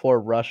US before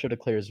Russia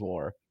declares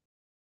war.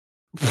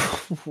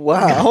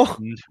 Wow.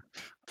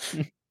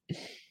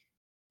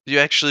 Do you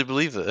actually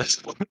believe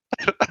this?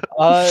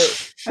 I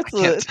That's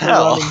can't it's a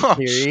tell.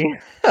 running theory.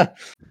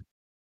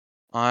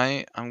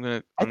 I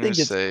think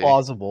it's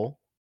plausible.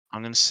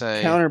 I'm gonna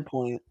say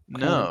Counterpoint. no.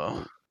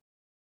 Counterpoint.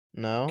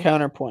 No?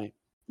 Counterpoint.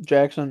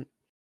 Jackson,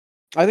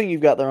 I think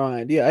you've got the wrong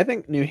idea. I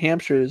think New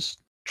Hampshire is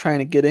trying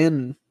to get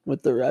in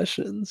with the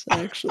Russians,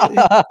 actually.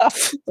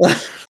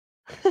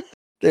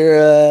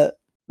 They're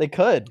They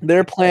could.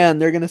 their plan,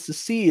 they're gonna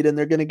secede and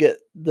they're gonna get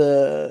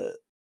the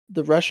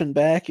Russian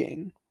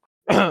backing.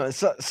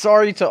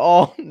 Sorry to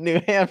all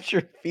New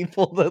Hampshire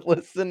people that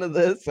listen to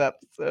this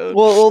episode.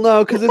 Well,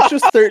 no, because it's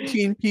just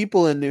 13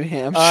 people in New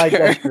I guess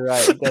Hampshire. you're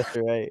right. I guess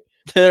you're right.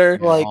 They're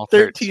Like, all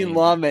 13 if you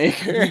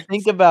lawmakers.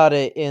 think about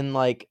it in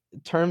like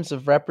terms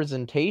of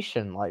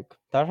representation, like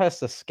that has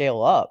to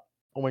scale up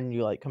when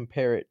you like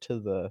compare it to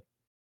the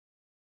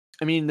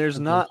I mean, there's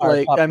not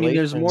entire like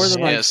there's more than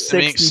population. Yeah, like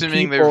 60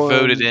 assuming they're people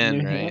voted in in,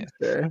 New right?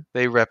 Hampshire.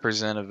 They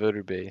represent a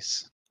voter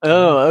base.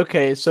 Oh,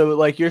 okay. So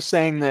like you're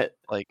saying that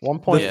Like the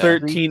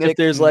 13, if 1.36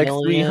 there's like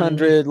million.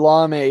 300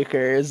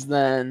 lawmakers,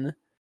 then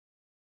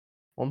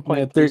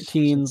 1.36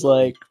 13's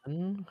like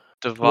million?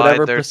 divide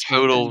whatever their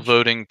total percentage.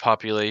 voting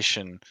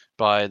population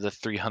by the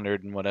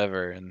 300 and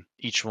whatever, and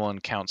each one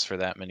counts for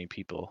that many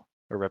people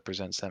or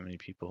represents that many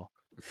people.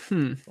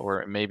 Hmm.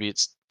 Or maybe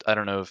it's I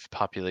don't know if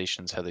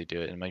populations how they do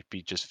it. It might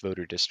be just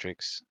voter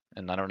districts,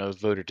 and I don't know if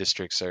voter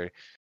districts are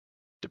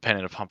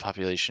dependent upon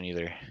population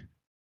either.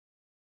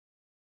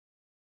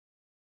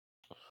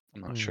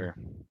 I'm not sure.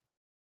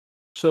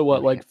 So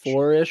what, New like Hampshire.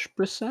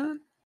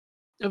 4-ish%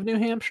 of New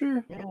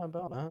Hampshire Yeah,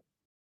 about that.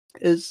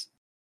 is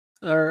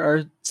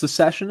are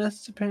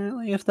secessionists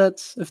apparently, if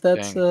that's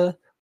Dang. an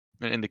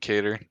An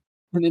indicator.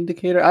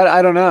 indicator.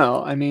 I don't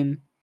know. I mean,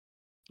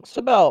 It's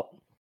about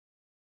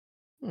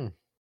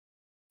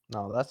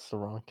No, that's the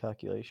wrong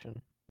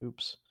calculation.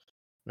 Oops.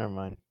 Never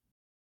mind.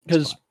 It's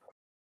because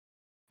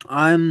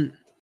fine.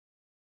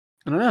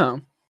 I don't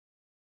know.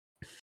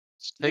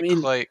 Let's I take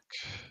mean, like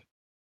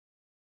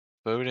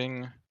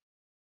voting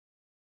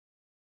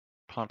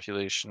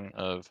population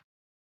of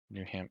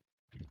New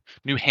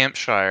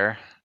Hampshire.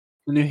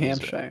 New Is it?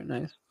 Hampshire,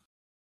 nice.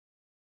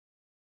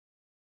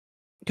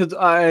 Because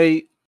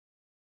I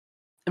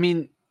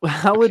mean,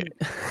 how would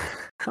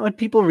how would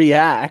people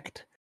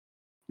react?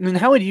 I mean,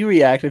 how would you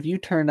react if you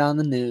turned on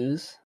the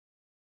news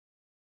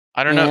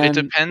I don't know. It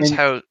depends and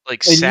how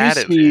like you sad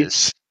it see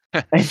is.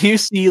 and you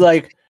see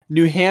like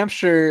New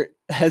Hampshire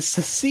has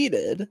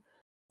seceded?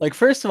 Like,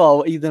 first of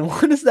all, Ethan,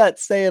 what does that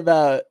say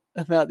about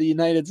the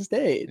United The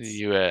States?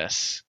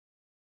 U.S.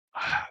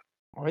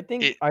 I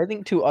think It, I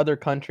think to other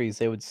countries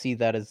they would see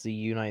that as the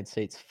United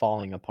States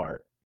falling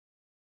apart.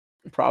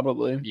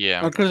 Probably,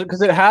 yeah.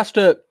 because it has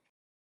to.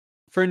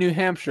 For New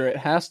Hampshire, it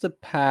has to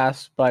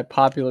pass by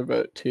popular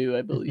vote too,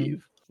 I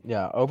believe.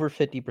 Yeah, over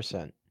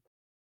 50%.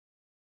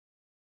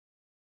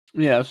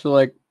 Yeah, so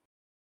like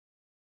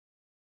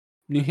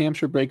New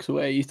Hampshire breaks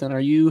away. Ethan, are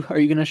you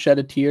gonna shed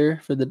a tear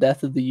for the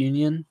death of the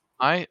Union?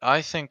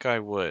 I think I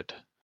would.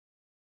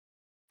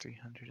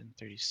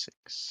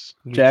 336.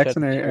 You'd shed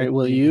Jackson, a tear for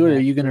will New you, or are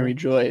you gonna Hampshire?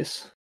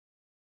 rejoice?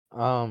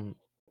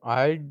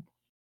 I'd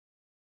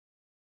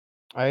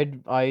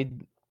I'd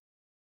I'd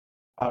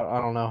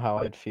I don't know how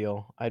I'd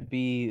feel. I'd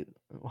be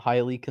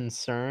highly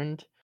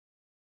concerned,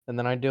 and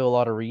then I'd do a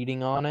lot of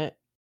reading on it,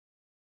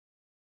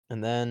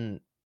 and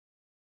then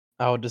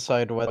I would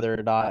decide whether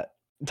or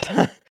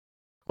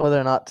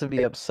not to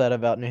be upset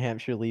about New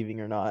Hampshire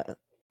leaving or not.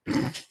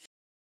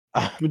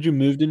 Would you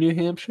move to New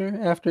Hampshire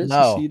after it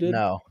No, seceded?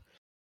 no,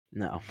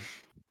 I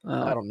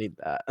Oh, don't need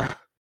that. I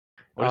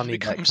What if don't it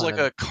need that becomes kind like of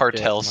a shit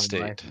cartel in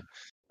my life. state?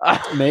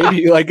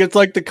 maybe like it's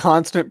like the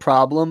constant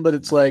problem, but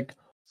it's like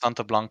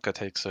Santa Blanca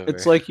takes over.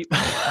 it's like you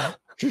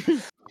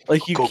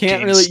like you can't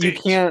Cocaine really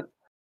state.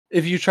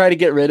 if you try to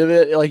get rid of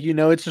it, like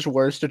it's just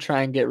worse to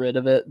try and get rid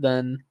of it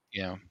than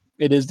Yeah.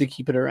 it is to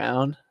keep it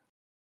around.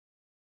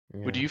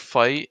 Would Yeah. you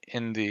fight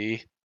in the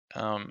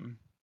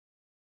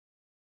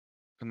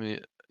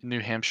New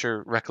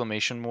Hampshire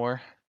Reclamation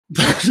War?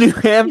 New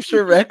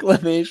Hampshire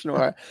Reclamation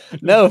War.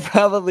 No,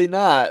 probably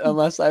not,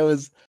 unless I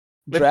was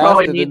They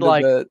probably drafted need into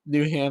like the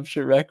New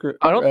Hampshire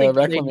I don't think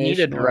they need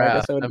a Reclamation War. I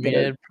guess draft. I would I have mean,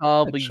 been it'd a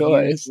probably use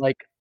choice. like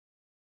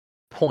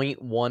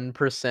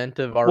 0.1%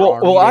 of our Well,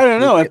 army to I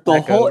don't know take if it the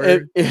back whole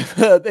over.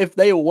 if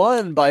they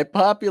won by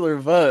popular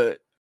vote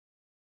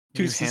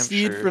to New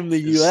secede Hampshire from the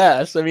is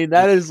U.S. I mean,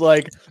 that is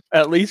like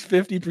at least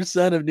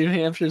 50% of New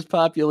Hampshire's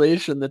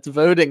population that's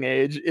voting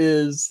age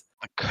is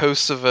the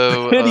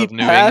Kosovo pretty of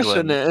New England.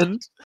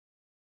 passionate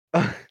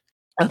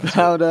That's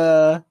what-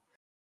 about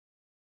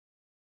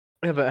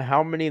Yeah, but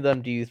how many of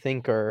them do you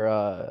think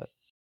are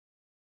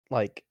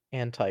like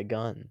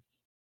anti-gun?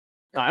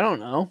 I don't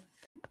know.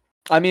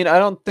 I mean, I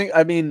don't think.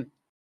 I mean,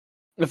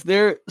 if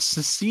they're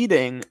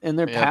seceding and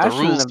they're Yeah, the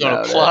passionate rules don't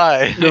about it,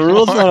 apply the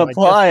rules anymore. don't I guess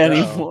apply so.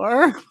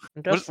 anymore.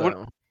 I guess What?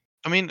 so.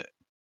 I mean,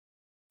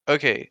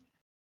 okay.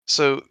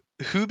 So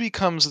who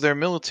becomes their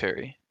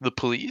military? The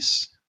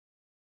police?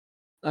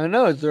 I don't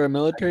know. Is there a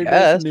military base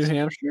Yes. in New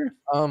Hampshire?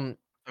 I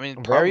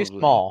mean, Very probably.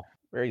 small.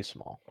 Very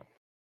small.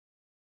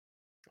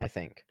 I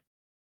think.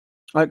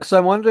 Because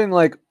I'm wondering,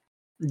 like,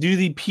 do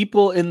the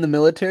people in the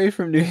military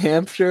from New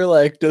Hampshire,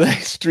 like, do they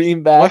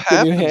stream back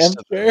to New happens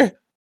to them? Hampshire?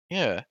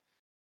 Yeah,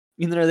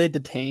 Either are they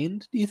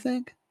detained? Do you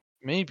think?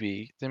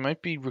 maybe they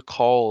might be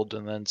recalled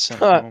and then sent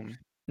Huh. home.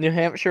 New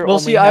Hampshire Well,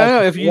 only see, I has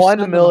don't know if you one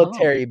send them home.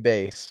 military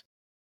base.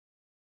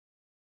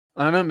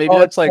 I don't know. Maybe Oh,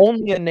 that's it's like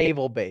only a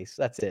naval base.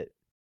 That's it.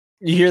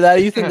 you hear that,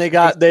 Ethan? They've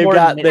got They're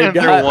got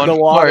one the part.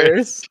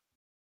 waters.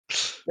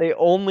 They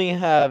only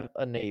have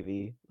a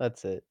navy.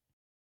 That's it.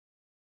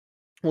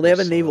 Well, they have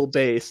a So naval that's-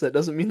 base. That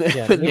doesn't mean they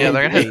Yeah, have a Yeah, naval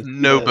they're gonna have base.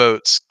 no but-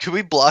 boats. Could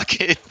we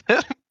blockade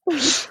them?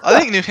 I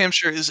think New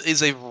Hampshire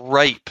is a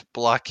ripe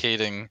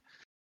blockading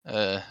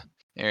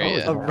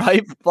area. A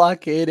ripe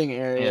blockading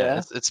area.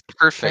 Yeah, it's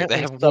perfect. They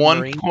Apparently have one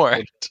submarines were port.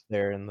 built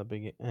there in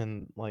the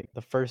and like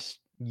the first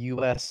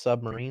U.S.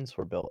 submarines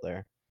were built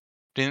there.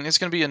 Do you think it's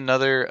gonna be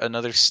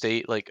another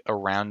state like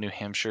around New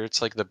Hampshire?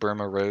 It's like the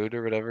Burma Road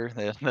or whatever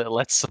that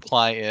lets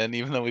supply in,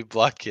 even though we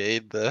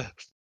blockade the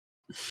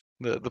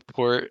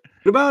port.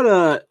 What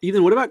about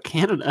Ethan? What about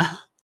Canada?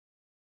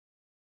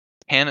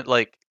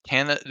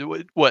 Canada,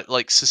 what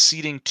like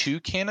seceding to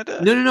Canada?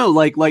 No.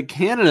 Like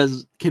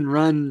Canada's can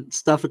run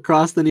stuff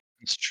across the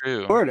It's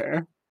true.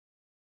 border.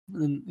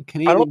 And I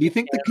Canadian, don't do you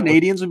think think the Canada would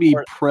Canadians would be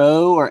support-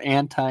 pro or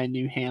anti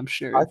New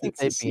Hampshire I if think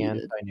it's they'd be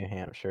seceded? anti-New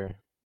Hampshire.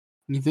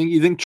 You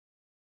think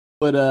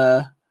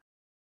Trump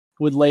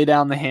would lay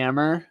down the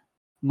hammer,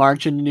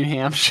 march into New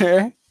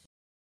Hampshire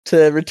to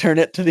return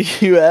it to the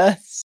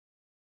U.S.?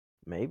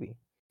 Maybe.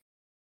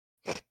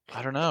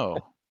 I don't know.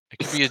 It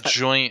could be a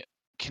joint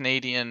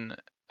Canadian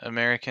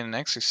American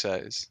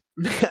exercise.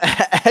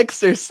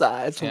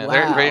 Exercise. Yeah,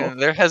 Wow.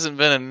 there hasn't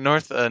been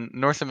a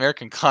North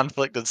American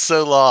conflict in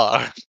so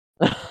long.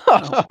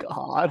 Oh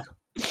God.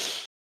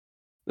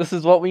 This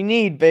is what we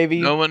need,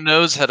 baby. No one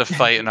knows how to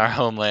fight in our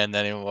homeland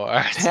anymore.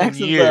 It's been Jackson's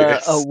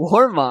years. a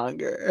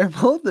warmonger.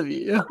 Both of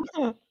you.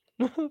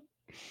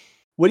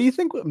 What do you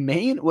think? What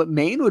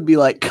Maine would be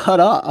like cut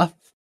off?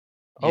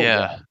 Oh,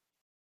 Yeah.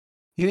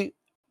 God.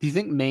 Do you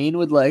think Maine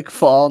would like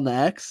fall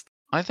next?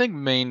 I think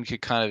Maine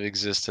could kind of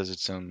exist as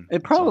its own. It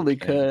its own probably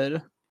thing.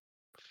 could.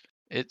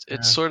 It's Yeah.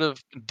 sort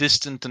of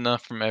distant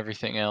enough from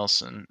everything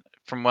else and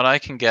from what I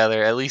can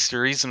gather, at least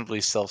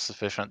reasonably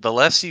self-sufficient. The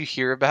less you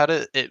hear about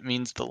it, it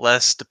means the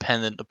less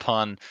dependent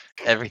upon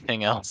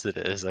everything else it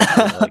is, I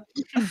feel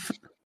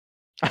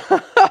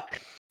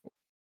like.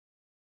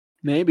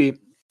 Maybe.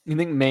 You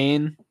think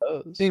Maine?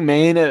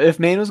 If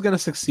Maine was going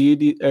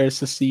to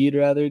secede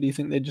rather, do you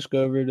think they'd just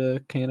go over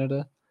to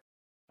Canada?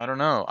 I don't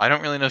know. I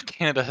don't really know if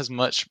Canada has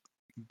much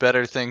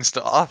better things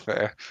to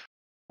offer.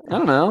 I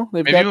don't know.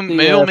 They've Maybe got maybe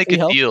we'll make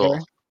free a deal.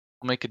 healthcare.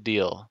 We'll make a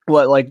deal.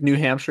 What, like New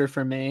Hampshire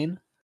for Maine?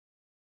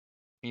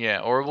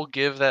 Yeah, or we'll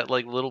give that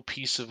like little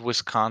piece of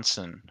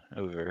Wisconsin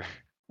over.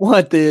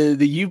 What, the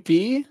UP?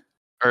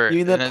 Or You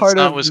mean and that it's part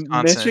not of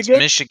Wisconsin, it's Michigan?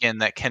 Michigan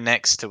that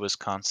connects to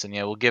Wisconsin.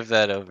 Yeah, we'll give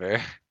that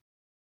over.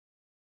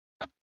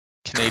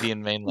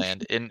 Canadian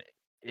mainland. In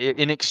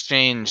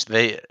exchange,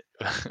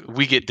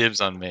 we get dibs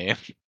on Maine.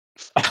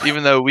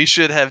 Even though we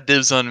should have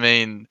dibs on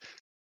Maine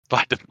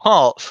by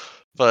default,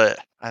 but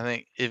I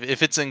think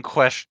if it's in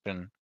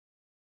question,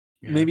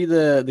 Maybe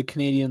the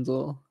Canadians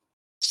will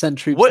send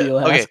troops to the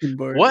Alaskan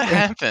border. what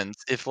happens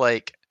if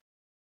like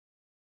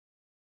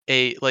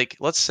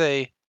let's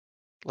say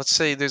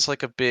there's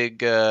like a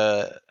big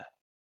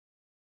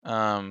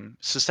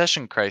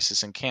secession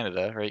crisis in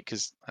Canada, right?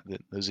 Because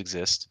those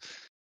exist.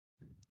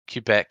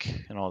 Quebec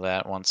and all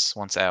that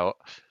once out.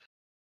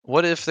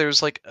 What if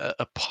there's like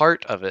a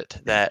part of it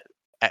that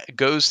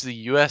goes to the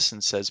U.S.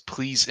 and says,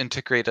 "Please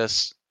integrate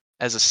us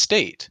as a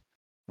state"?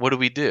 What do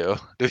we do?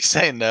 Do we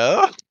say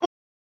no?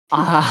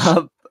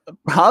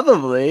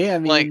 Probably. I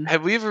Like, mean,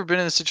 have we ever been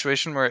in a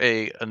situation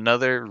where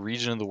another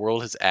region of the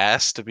world has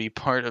asked to be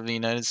part of the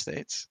United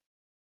States?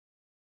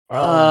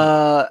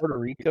 Puerto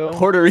Rico.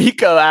 Puerto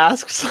Rico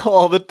asks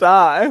all the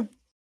time.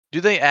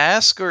 Do they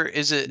ask, or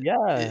is it?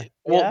 Yeah.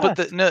 Well,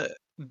 but no.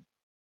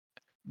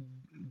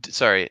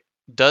 Sorry.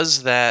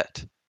 Does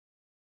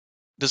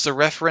the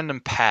referendum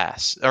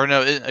pass? Or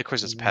no, of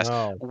course it's passed.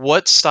 No.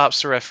 What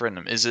stops the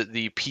referendum? Is it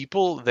the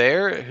people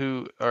there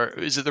who are?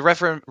 Is it the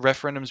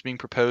referendums being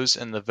proposed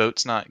and the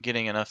votes not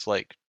getting enough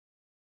like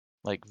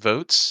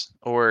votes,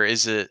 or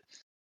is it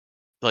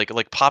like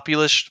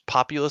populist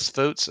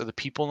votes? Are the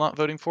people not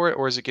voting for it,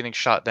 or is it getting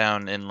shot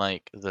down in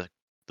like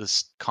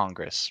this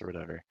Congress or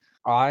whatever?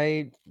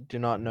 I do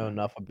not know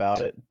enough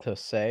about it to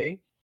say,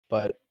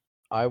 but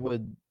I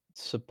would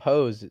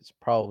suppose it's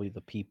probably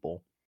the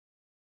people.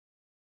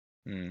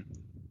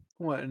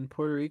 What, in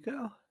Puerto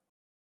Rico?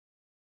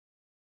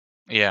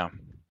 Yeah.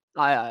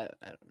 I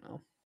don't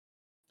know.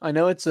 I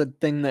know it's a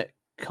thing that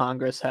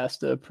Congress has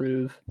to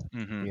approve.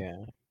 Mm-hmm.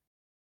 Yeah.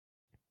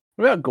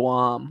 What about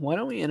Guam? Why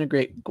don't we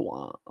integrate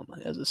Guam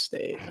as a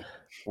state?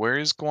 Where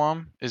is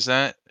Guam? Is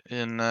that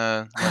in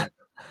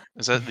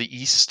is that the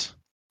east,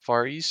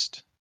 far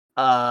east?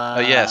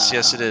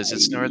 Yes, it is.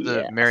 It's near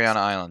the Mariana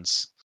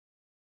Islands.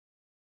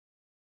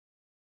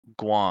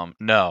 Guam.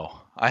 No.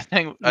 I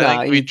think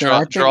we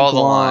draw the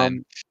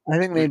line. I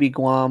think maybe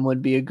Guam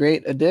would be a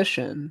great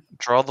addition.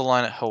 Draw the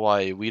line at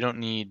Hawaii. We don't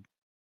need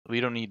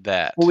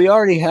that. Well, we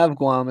already have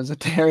Guam as a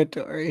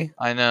territory.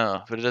 I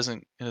know, but it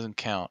doesn't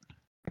count.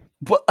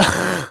 What?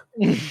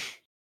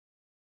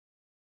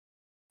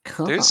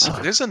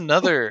 There's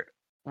another.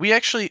 We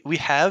have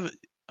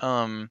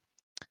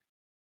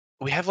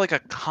like a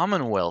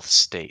Commonwealth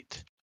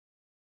state.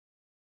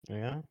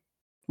 Yeah.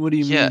 What do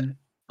you mean?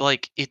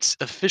 Like its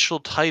official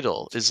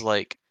title is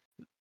like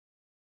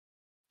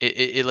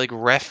it like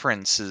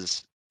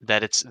references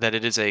that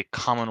it is a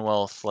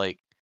Commonwealth like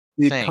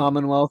The thing.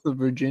 Commonwealth of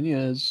Virginia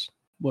is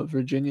what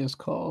Virginia is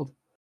called.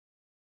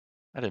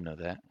 I didn't know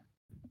that.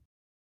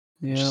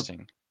 Yeah.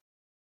 Interesting.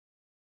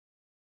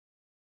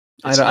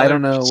 I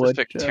don't know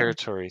Pacific what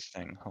territory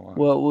thing. Hold on.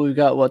 Well, we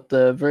got what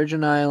the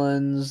Virgin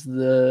Islands,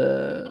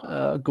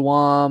 the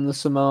Guam, the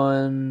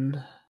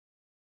Samoan.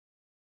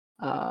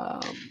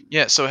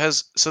 Yeah, so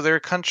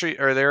there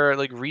are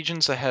like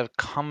regions that have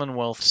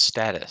Commonwealth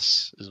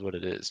status, is what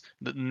it is.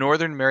 The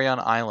Northern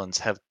Mariana Islands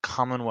have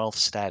Commonwealth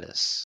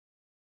status.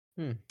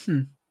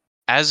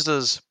 As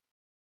does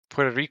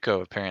Puerto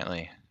Rico,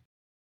 apparently.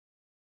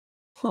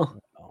 Huh.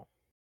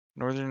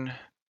 Northern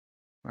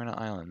Mariana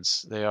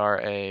Islands. They are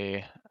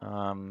a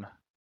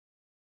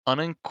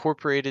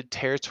unincorporated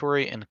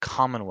territory and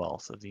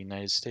Commonwealth of the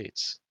United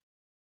States.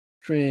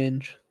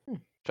 Strange.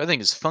 Which I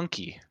think is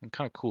funky and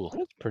kind of cool.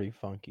 That's pretty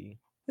funky.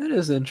 That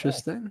is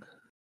interesting.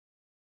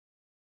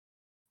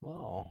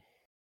 Wow.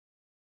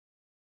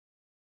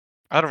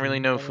 I don't really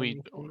know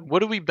what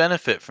do we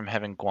benefit from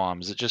having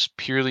Guam? Is it just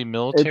purely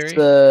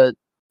military?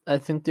 I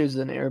think there's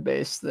an air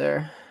base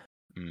there.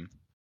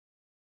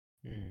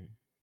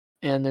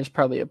 And there's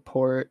probably a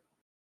port.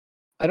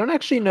 I don't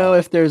actually know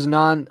if there's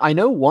I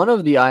know one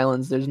of the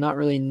islands there's not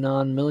really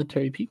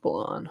non-military people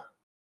on.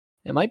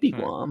 It might be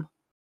Guam.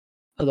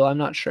 Although I'm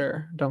not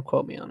sure. Don't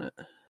quote me on it.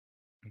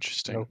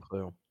 Interesting. No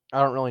clue.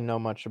 I don't really know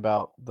much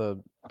about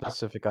the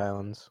Pacific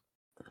Islands.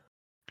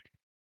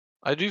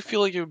 I do feel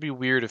like it would be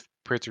weird if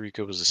Puerto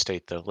Rico was a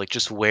state, though. Like,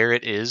 just where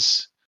it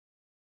is.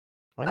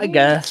 I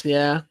guess,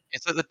 yeah.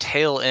 It's at the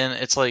tail end.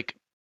 It's like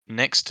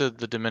next to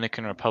the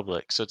Dominican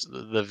Republic. So it's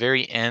the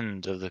very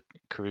end of the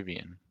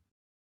Caribbean.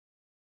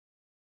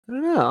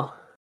 don't know.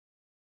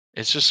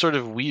 It's just sort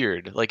of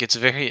weird. Like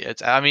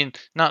I mean,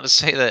 not to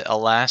say that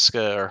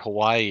Alaska or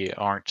Hawaii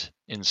aren't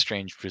in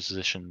strange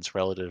positions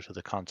relative to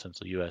the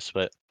continental US,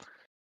 but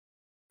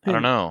I don't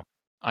And know.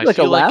 I I feel like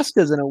feel like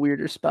Alaska's in a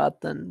weirder spot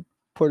than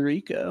Puerto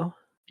Rico.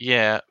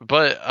 yeah,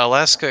 but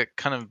Alaska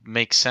kind of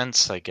makes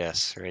sense, I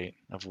guess, right?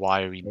 Of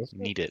why we Does it?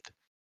 need it.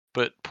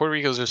 But Puerto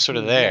Rico's just sort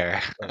of Yeah,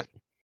 there. but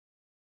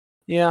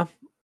Yeah.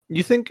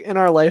 You think in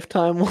our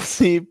lifetime we'll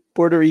see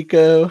Puerto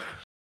Rico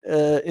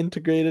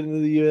integrated into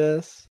the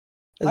U.S.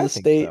 as I a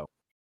think state? so.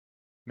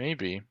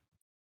 Maybe.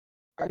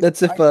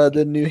 That's if I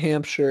the New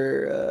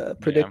Hampshire Yeah.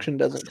 prediction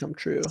doesn't come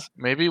true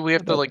Maybe we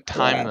have to about like the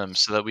time them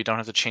collapse. so that we don't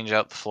have to change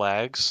out the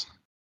flags.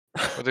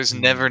 Or there's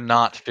Hmm. never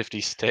not 50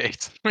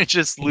 states. We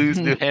just lose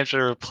New Hampshire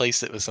to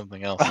replace it with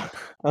something else.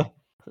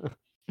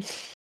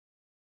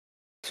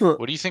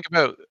 What do you think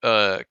about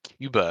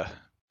Cuba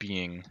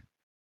being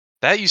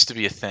that used to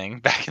be a thing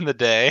back in the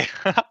day?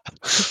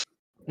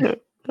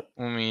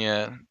 When we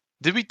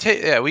did we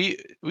take yeah, we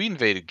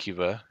invaded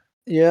Cuba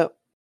Yep,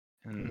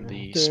 in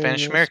the during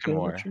Spanish the American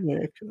War.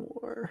 Spanish-American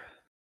War.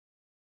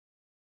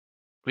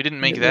 We didn't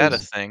And make it that a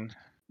was thing.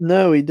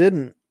 no, he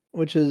didn't,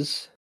 which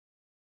is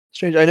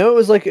strange. I know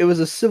it was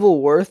a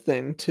Civil War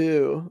thing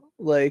too,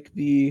 like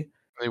the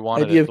They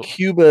wanted idea it, of but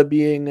Cuba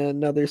being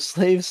another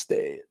slave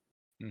state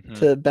mhm.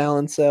 to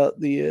balance out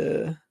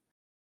the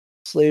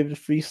slave to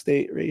free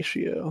state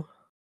ratio.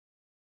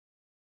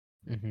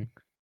 Mhm.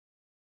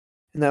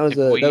 And that was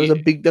If we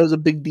that was a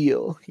big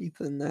deal,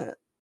 Ethan, do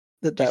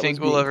you that was think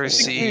we'll being ever Big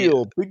planned. see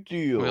deal, big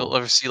we'll deal.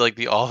 ever see like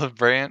the olive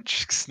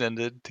branch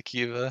extended to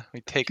Cuba? We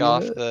take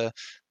off Cuba.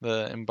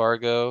 the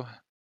embargo.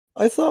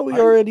 I thought we I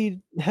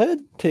already had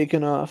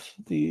taken off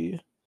the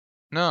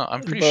No,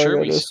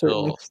 embargo to a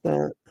certain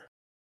extent.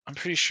 I'm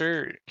pretty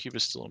sure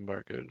Cuba's still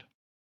embargoed.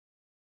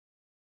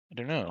 I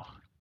don't know.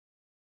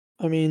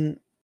 I mean,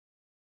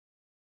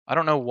 I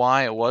don't know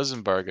why it was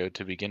embargoed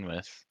to begin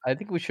with. I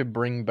think we should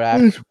bring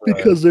back it's the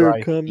because they're dry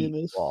feet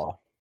communists. law.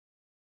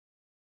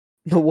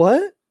 The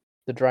what?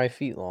 The dry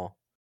feet law.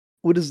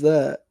 What is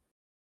that?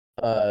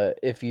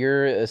 If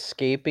you're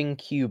escaping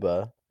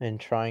Cuba and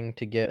trying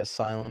to get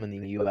asylum in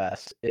the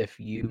U.S., if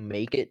you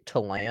make it to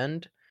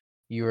land,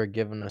 you are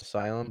given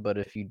asylum. But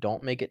if you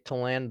don't make it to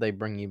land, they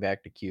bring you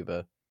back to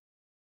Cuba.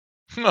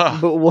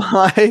 But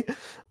why?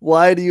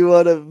 Why do you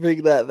want to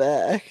bring that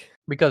back?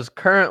 Because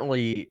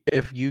currently,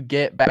 if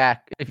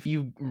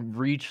you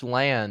reach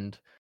land,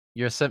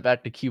 you're sent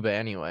back to Cuba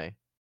anyway.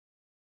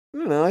 I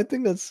don't know. I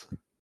think that's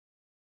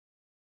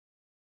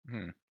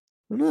Hmm.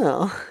 I don't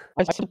know.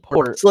 I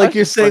support. It's like I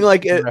you're saying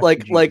support like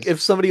refugees.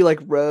 if somebody like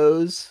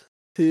rose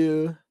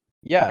to I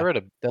Yeah,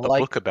 read they a like.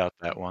 book about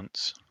that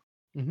once.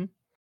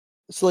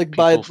 so like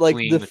by People like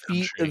fleeing the the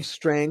feat country. of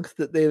strength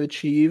that they've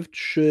achieved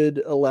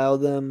should allow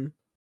them.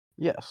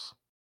 Yes.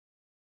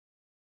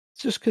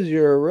 It's just because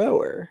you're a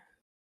rower.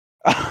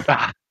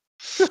 Ah,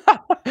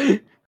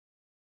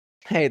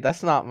 Hey,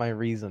 that's not my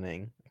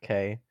reasoning.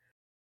 Okay.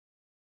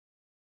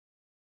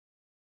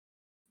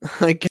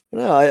 Like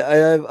no,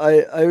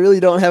 I really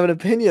don't have an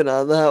opinion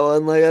on that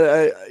one.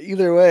 Like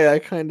either way, I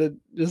kind of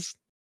just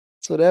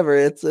it's whatever.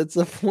 It's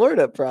a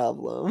Florida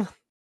problem.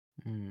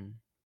 Hmm.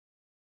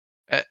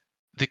 the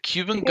I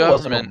Cuban think it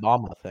was an government.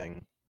 Obama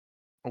thing.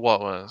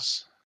 What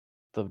was?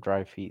 The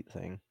dry feet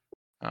thing.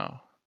 Oh.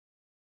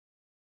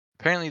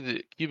 Apparently,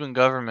 the Cuban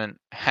government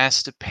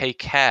has to pay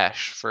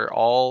cash for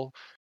all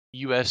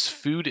U.S.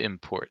 food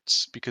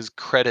imports because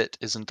credit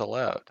isn't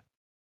allowed.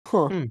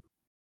 Huh. Hmm.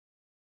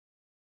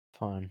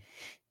 Fine.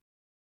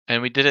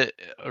 And we did it.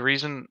 A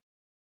reason,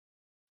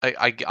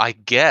 I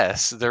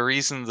guess, the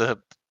reason the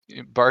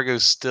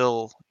embargo's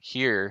still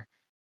here,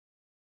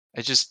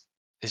 it just,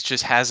 it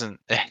just hasn't.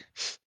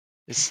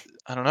 It's,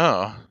 I don't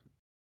know.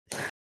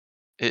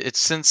 It's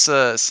since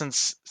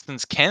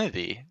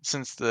Kennedy,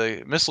 since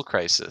the missile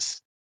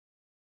crisis,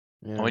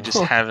 and we Yeah. just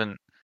Huh. haven't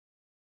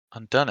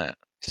undone it.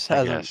 Just I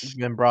hasn't guess.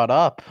 been brought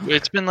up.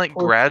 It's been like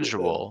Poor Cuba.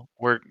 gradual.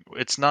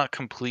 It's not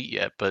complete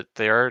yet, but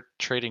they are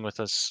trading with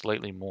us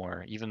slightly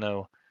more, even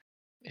though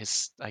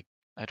it's like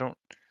I don't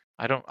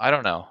I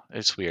don't know.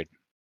 It's weird.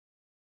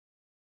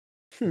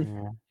 Hmm.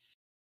 Yeah.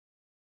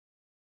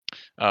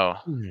 Oh,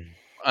 Hmm.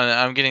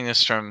 I'm getting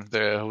this from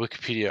the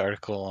Wikipedia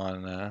article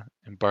on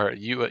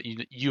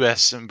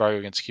U.S. embargo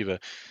against Cuba,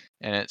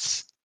 and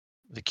it's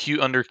the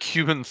under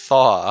Cuban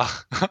thaw.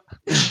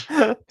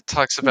 It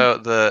talks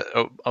about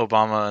the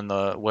Obama and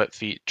the wet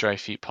feet, dry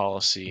feet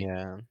policy,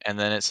 Yeah. and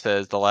then it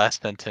says the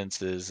last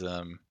sentence is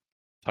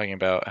talking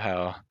about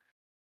how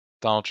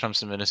Donald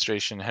Trump's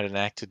administration had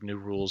enacted new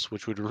rules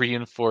which would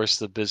reinforce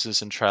the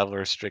business and travel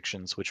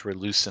restrictions which were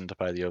loosened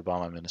by the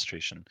Obama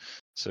administration.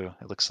 So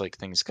it looks like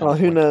things kind Well, of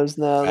who went knows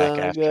now back then,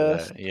 I after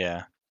guess. that.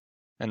 Yeah.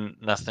 And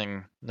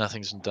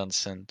nothing's been done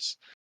since.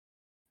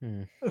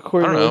 Hmm. I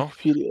According don't to know.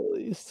 Wikipedia at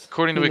least.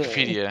 According to Who knows?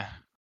 Wikipedia,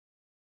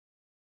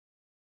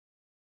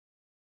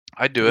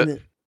 I'd do And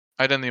it.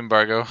 I'd end the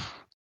embargo. I don't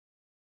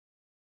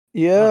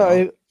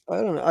yeah, know.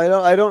 I don't know.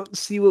 I don't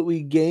see what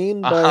we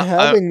gain by I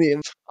having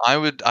the. I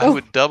would Oh.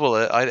 double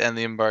it. I'd end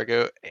the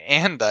embargo,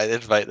 and I'd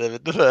invite them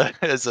into the,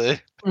 as a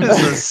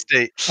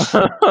state.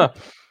 I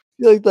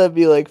feel like that'd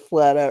be like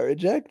flat out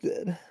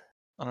rejected.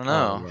 I don't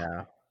Oh know.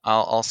 yeah.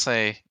 I'll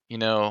say,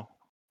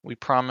 we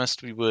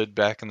promised we would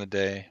back in the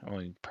day. Well,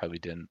 we probably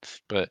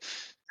didn't, but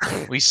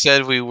we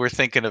said we were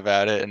thinking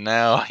about it, and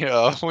now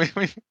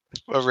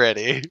we're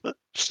ready.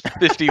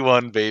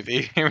 51,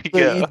 baby. Here we So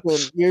go.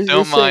 Ethan, you're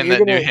Don't saying mind you're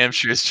that New gonna.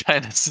 Hampshire is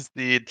trying to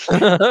secede,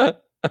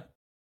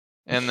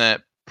 and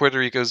that Puerto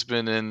Rico's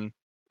been in,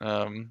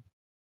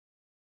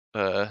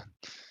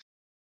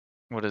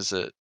 what is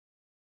it?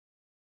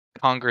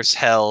 Congress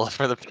hell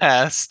for the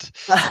past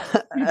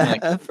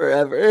like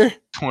Forever.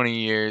 20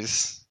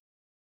 years.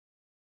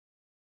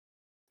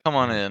 Come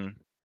on in.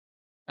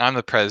 I'm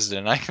the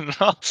president. I can.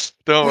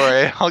 Don't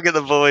worry. I'll get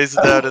the boys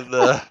down in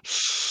the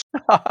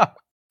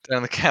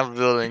Capitol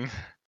building.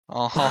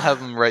 I'll have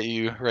them write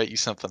you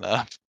something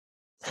up.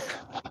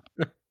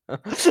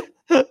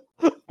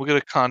 We'll get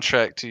a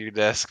contract to your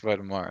desk by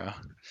tomorrow.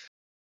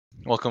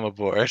 Welcome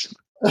aboard.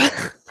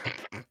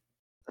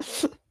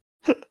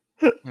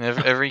 And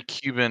every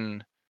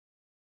Cuban,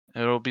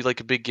 it'll be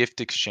like a big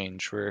gift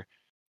exchange where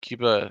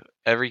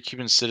every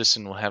Cuban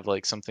citizen will have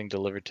like something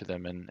delivered to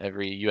them, and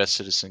every U.S.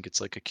 citizen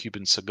gets like a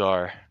Cuban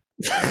cigar.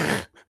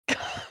 What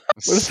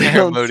if they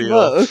don't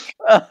Ceremonial.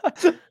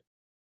 smoke?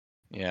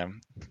 Yeah,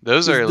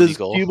 those Does are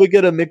illegal. Cuba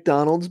get a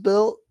McDonald's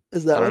built?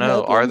 Is that I don't what know.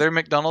 happens? Are there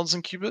McDonald's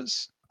in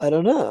Cubas? I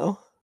don't know.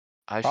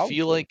 I Probably.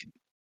 feel like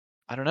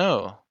I don't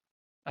know.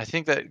 I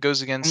think that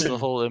goes against the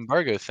whole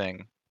embargo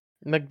thing.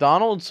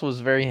 McDonald's was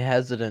very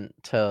hesitant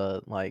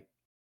to like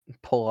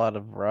pull out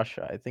of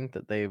Russia. I think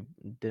that they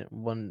didn't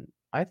one.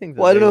 I think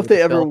that Well, I don't know if were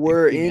they ever developing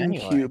were Cuba in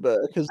anyway. Cuba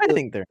because I the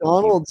think they're in Cuba.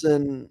 McDonald's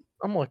and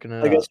I'm looking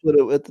it I guess up. what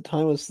it, at the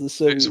time was the There's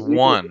Soviet Union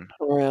one.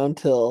 around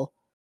till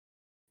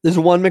there's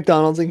one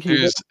McDonald's in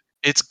Cuba.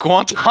 It's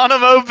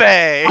Guantanamo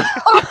Bay.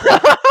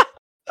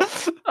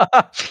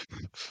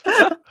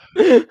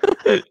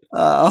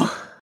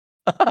 Oh.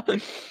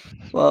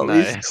 Well,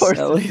 Nice.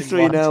 at least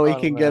we know we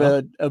can get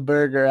a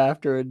burger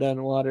after we're done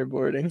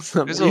waterboarding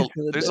somebody.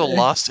 There's a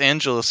Los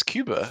Angeles,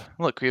 Cuba.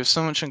 Look, we have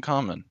so much in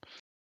common.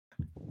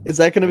 Is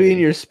that going to be in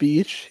your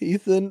speech,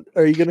 Ethan?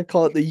 Are you going to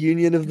call it the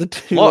Union of the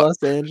Two Look. Los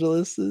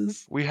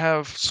Angeleses? We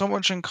have so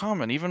much in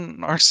common.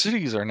 Even our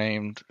cities are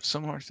named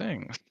similar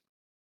things.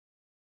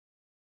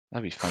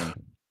 That'd be funny.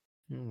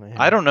 Man.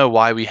 I don't know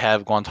why we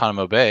have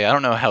Guantanamo Bay. I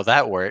don't know how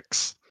that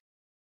works.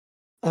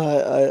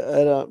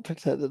 I don't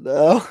pretend to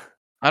know.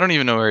 I don't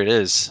even know where it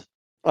is.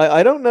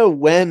 I don't know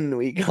when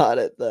we got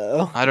it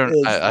though. I don't.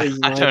 I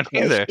don't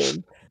either.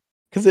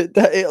 Because it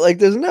like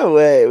there's no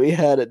way we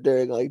had it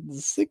during like the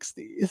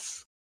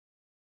 60s.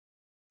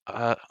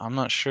 I'm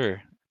not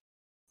sure.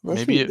 Unless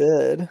Maybe we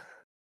did.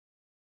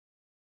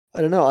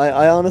 I don't know.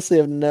 I honestly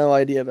have no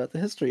idea about the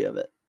history of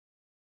it.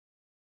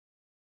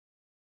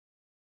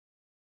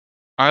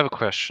 I have a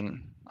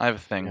question. I have a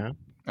thing. Yeah.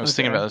 I was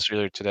thinking about this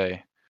earlier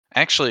today.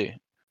 Actually,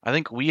 I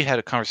think we had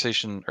a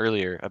conversation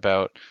earlier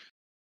about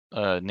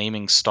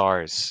naming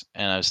stars,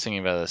 and I was thinking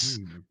about this.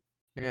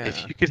 Yeah.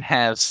 If you could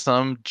have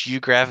some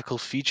geographical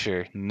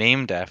feature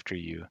named after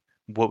you,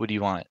 what would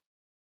you want it?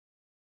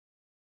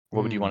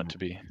 What would you want it to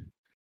be?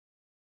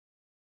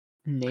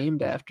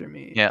 Named after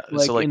me. Yeah,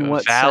 like, so like in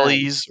what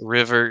valleys, sense?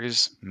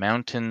 rivers,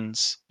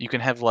 mountains. You can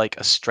have like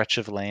a stretch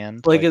of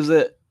land. Like is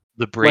it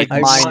the like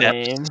Brayden my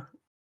steppes? name?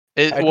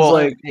 Well,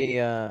 like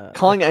a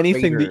calling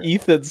anything to crater.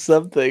 Ethan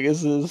something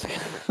is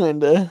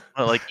kind of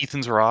like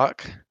Ethan's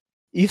Rock.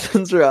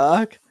 Ethan's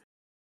Rock.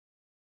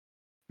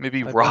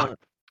 Maybe rock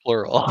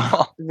plural.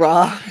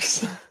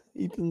 Rocks.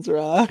 Ethan's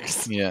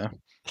Rocks. Yeah.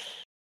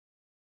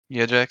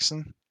 Yeah,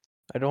 Jackson.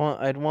 I'd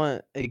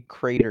want a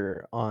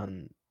crater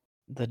on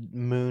the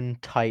moon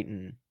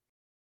Titan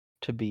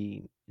to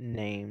be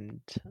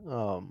named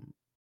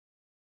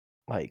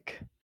like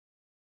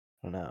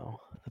I don't know,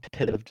 the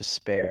Pit of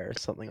Despair or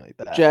something like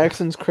that.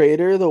 Jackson's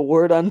Crater, the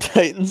word on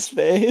Titan's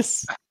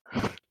face.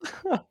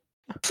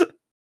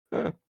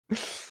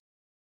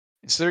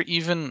 Is there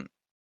even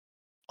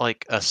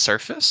like a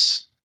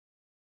surface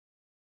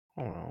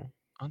I don't know.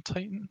 on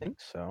Titan? I think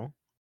so.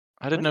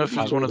 I didn't know if it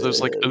was sure one of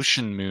those like there is.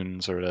 ocean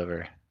moons or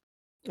whatever.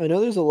 I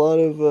know there's a lot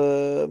of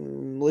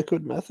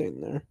liquid methane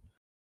there.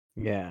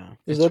 Yeah.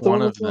 Is It's that the one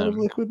one of with a lot of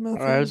them. liquid methane?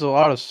 There's a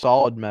lot of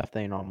solid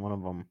methane on one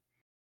of them.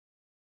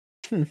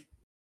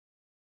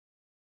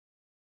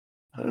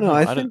 I don't know.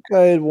 I think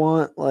I'd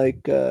want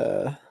like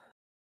I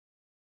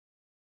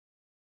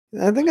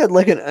think I'd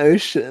like an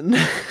ocean.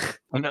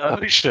 An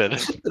ocean. An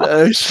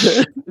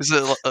ocean. Is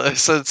it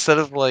so instead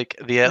of like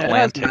the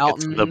Atlantic,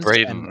 it's the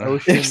Brayden? And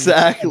oceans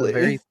Exactly. and a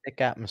very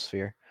thick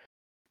atmosphere.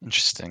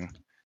 Interesting.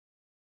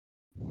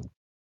 I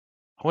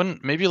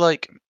wouldn't maybe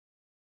like.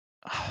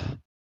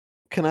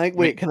 Can I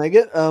wait? Can I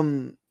get at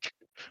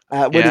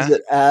what is Yeah?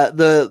 it at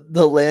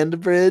the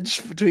land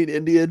bridge between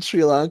India and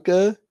Sri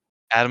Lanka?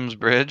 Adam's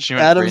Bridge. You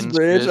want Adam's Brayden's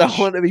Bridge. Bridge? I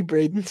want to be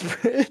Brayden's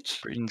Bridge.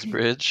 Brayden's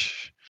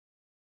Bridge.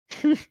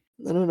 I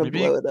don't want to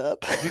blow it up.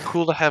 It'd be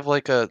cool to have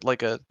like a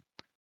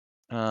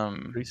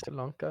Sri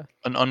Lanka.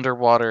 an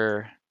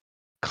underwater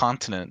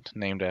continent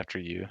named after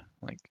you,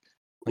 like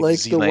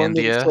Like the one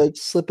that's Zealandia. like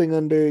slipping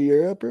under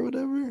Europe or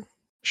whatever.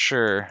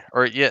 Sure.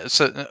 Or yeah.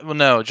 So well,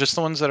 no, just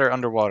the ones that are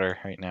underwater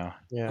right now,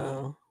 Yeah.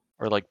 Oh.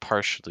 or like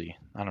partially.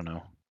 I don't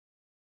know.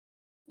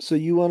 So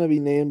you want to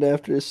be named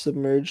after a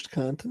submerged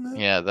continent?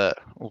 Yeah, that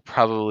will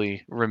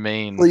probably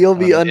remain Well, you'll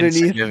be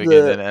underneath insignificant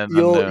the and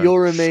you'll unknown. you'll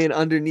remain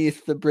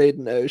underneath the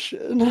Brayden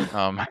Ocean.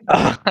 Oh my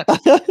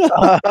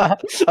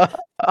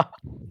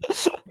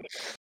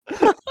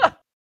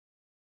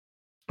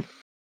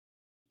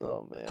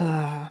Oh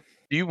man.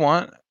 Do you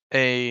want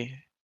a?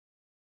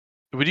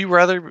 Would you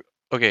rather?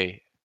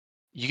 Okay,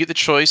 you get the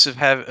choice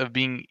of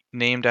being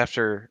named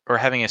after or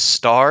having a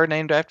star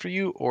named after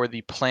you, or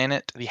the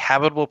planet, the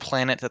habitable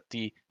planet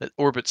that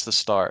orbits the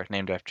star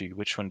named after you.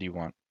 Which one do you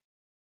want?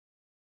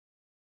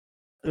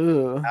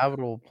 Ugh.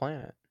 Habitable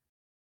planet.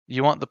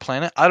 You want the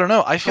planet? I don't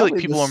know. I feel like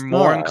Probably the people are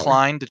more star.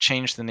 inclined to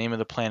change the name of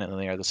the planet than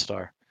they are the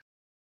star.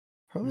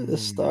 Probably the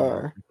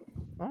star.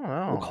 I don't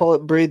know. We'll call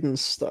it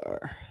Brayden's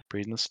star.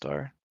 Breeding the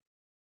star.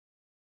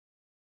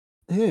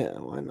 Yeah,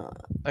 why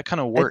not? That kind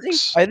of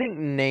works. I think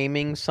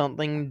naming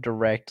something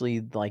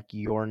directly like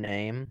your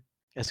name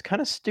is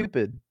kind of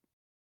stupid.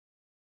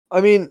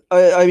 I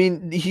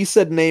mean, he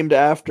said named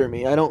after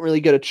me. I don't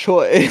really get a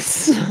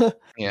choice.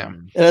 Yeah.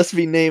 It has to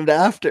be named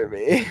after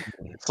me.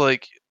 It's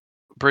like,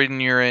 Braden,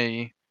 you're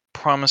a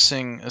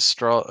promising not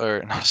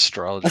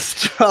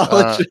astrologist.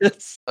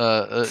 Astrologist.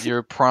 You're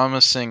a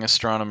promising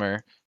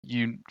astronomer.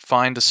 You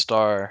find a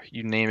star,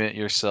 you name it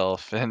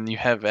yourself, and you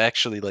have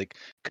actually like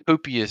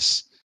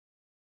copious,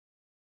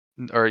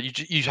 or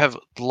you have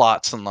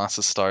lots and lots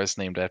of stars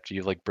named after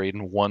you, like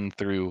Braden 1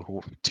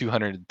 through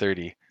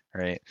 230,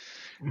 right?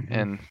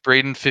 And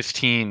Braden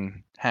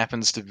 15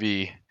 happens to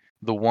be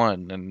the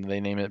one, and they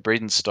name it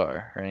Braden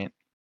Star, right?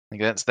 Like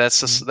that's the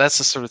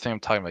sort of thing I'm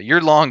talking about. You're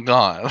long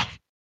gone.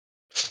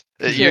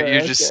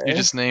 You're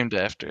just named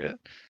after it.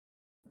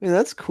 I mean,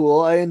 that's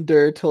cool. I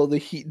endure till the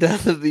heat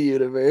death of the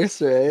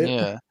universe, right?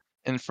 Yeah,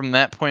 and from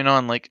that point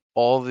on, like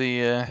all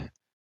the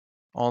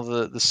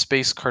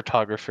space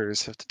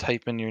cartographers have to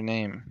type in your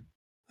name.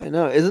 I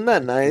know. Isn't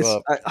that Look you nice?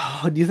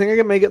 up. Do you think I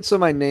could make it so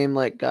my name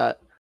like got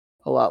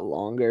a lot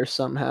longer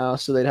somehow,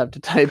 so they'd have to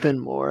type in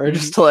more,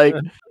 just to like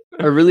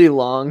a really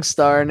long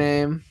star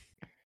name?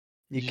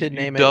 You could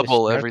name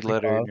double it every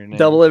letter in your name.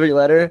 Double every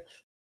letter.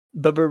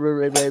 That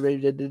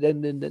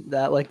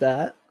like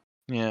that.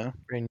 Yeah.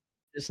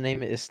 Just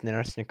name it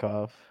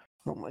Isnarsnikov.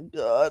 Oh my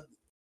god.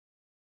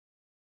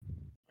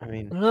 I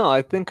mean, No,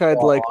 I think I'd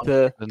like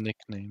to. The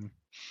nickname.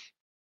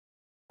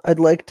 I'd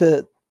like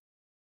to.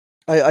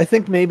 I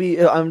think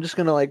maybe I'm just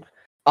gonna like.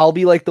 I'll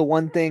be like the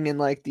one thing in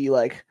like the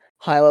like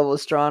high level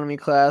astronomy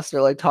class.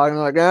 They're like talking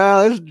like,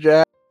 this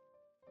Jack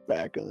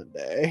back in the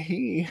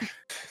day.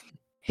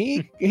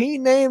 He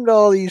named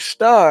all these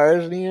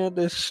stars, and he had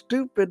this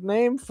stupid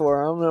name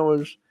for them that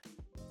was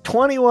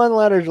 21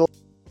 letters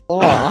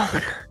long.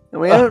 And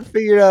we haven't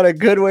figured out a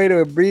good way to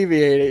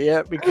abbreviate it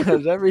yet,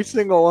 because every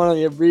single one of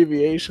the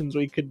abbreviations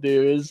we could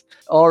do is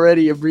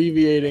already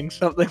abbreviating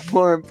something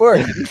more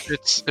important.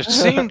 It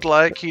seemed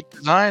like he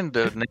designed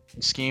the naming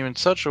scheme in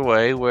such a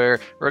way where,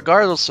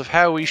 regardless of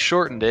how we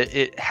shortened it,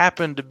 it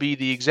happened to be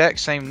the exact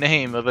same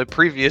name of a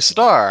previous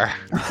star.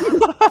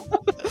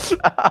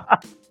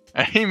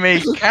 And he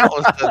made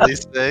countless of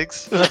these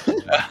things.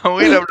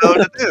 We don't know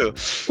what to do.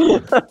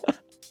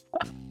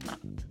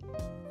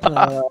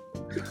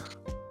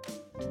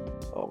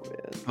 Oh man.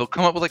 They'll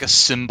come up with like a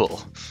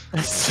symbol.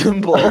 A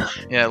symbol.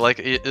 Yeah, like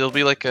it'll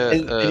be like And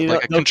you know,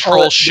 like a they'll control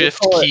call it-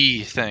 shift they'll call it-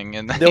 key thing,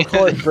 and They'll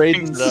call it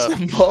Brayden's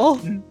symbol.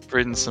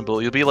 Braden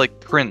symbol. You'll be like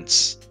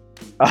Prince,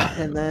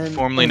 And then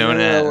formerly and known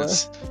then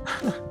as.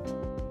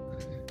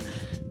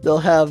 they'll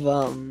have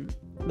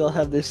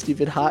this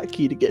stupid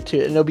hotkey to get to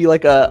it, and it'll be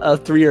like a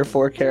 3 or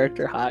 4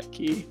 character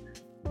hotkey.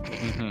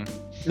 Mhm.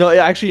 No,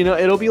 actually, you know,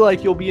 it'll be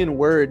like you'll be in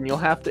Word, and you'll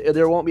have to.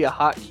 There won't be a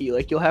hotkey.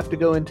 Like you'll have to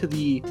go into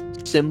the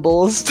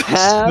symbols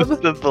tab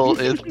The symbol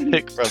is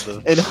picked from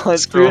the and hunt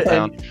scroll through it,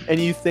 down. and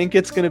you think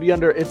it's gonna be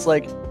under. It's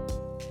like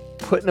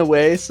putting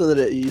away so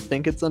that you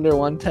think it's under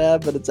one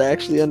tab, but it's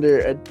actually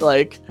under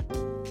like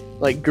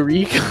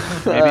Greek.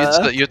 Maybe it's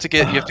you have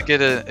to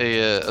get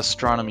a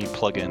astronomy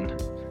plugin.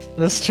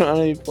 An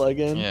astronomy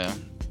plugin. Yeah.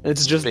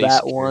 It's just Space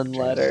that one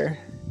characters. letter.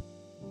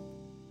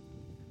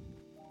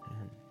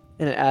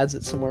 And it adds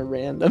it somewhere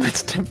random.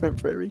 It's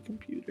different for every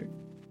computer.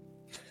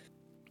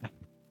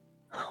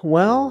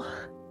 Well,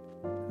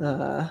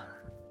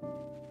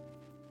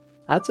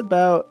 that's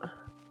about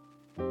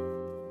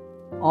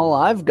all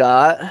I've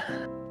got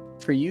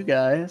for you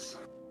guys.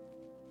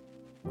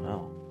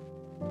 Wow.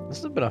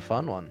 This has been a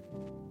fun one.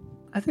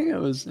 I think it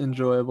was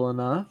enjoyable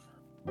enough.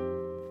 Yeah,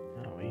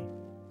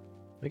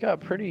 we got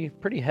pretty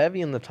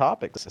heavy in the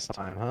topics this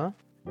time, huh?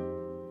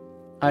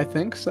 I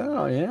think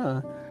so,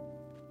 yeah.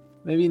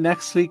 Maybe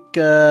next week,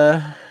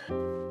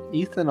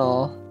 Ethan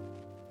will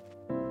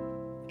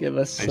give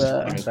us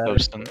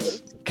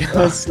Substance. give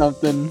us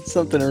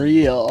something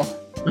real.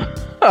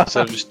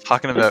 Instead of just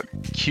talking about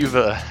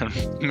Cuba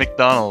and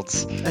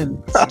McDonald's,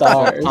 And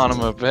stars.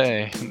 Guantanamo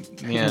Bay,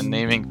 yeah,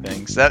 naming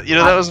things. That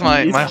that was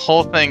my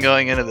whole thing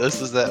going into this.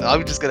 Is that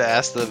I'm just gonna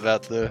ask them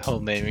about the whole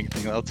naming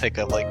thing. That'll take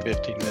up like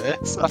 15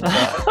 minutes.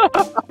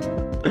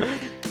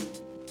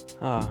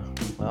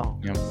 Well.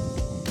 Yep.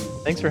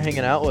 Thanks for hanging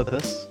out with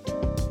us.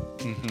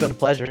 It's been a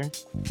pleasure.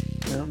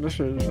 Yeah, this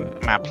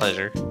is My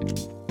pleasure.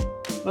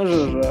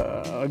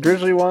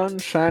 Grizzly One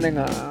signing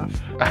off.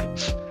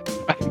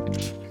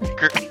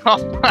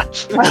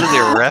 This is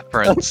a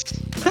reference.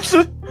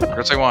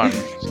 Grizzly One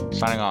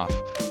signing off.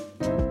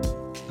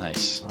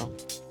 Nice. Well.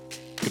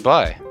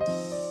 Goodbye.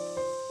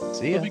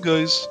 See ya. Love you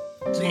guys.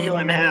 See you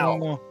in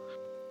hell.